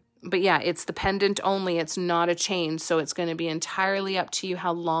 But yeah, it's the pendant only. It's not a chain. So it's going to be entirely up to you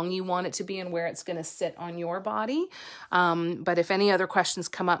how long you want it to be and where it's going to sit on your body. But if any other questions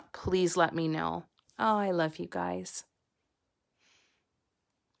come up, please let me know. Oh, I love you guys.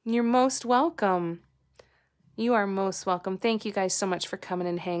 You're most welcome. You are most welcome. Thank you guys so much for coming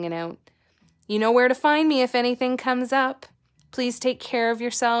and hanging out. You know where to find me if anything comes up. Please take care of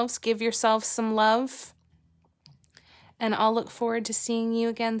yourselves. Give yourselves some love. And I'll look forward to seeing you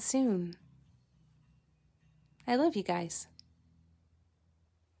again soon. I love you guys.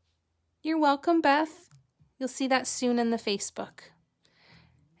 You're welcome, Beth. You'll see that soon in the Facebook.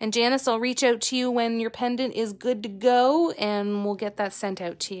 And Janice, I'll reach out to you when your pendant is good to go, and we'll get that sent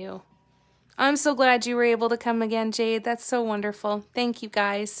out to you. I'm so glad you were able to come again, Jade. That's so wonderful. Thank you,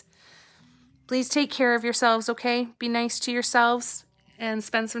 guys. Please take care of yourselves, okay? Be nice to yourselves and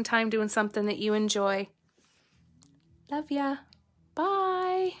spend some time doing something that you enjoy. Love ya.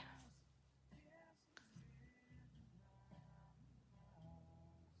 Bye.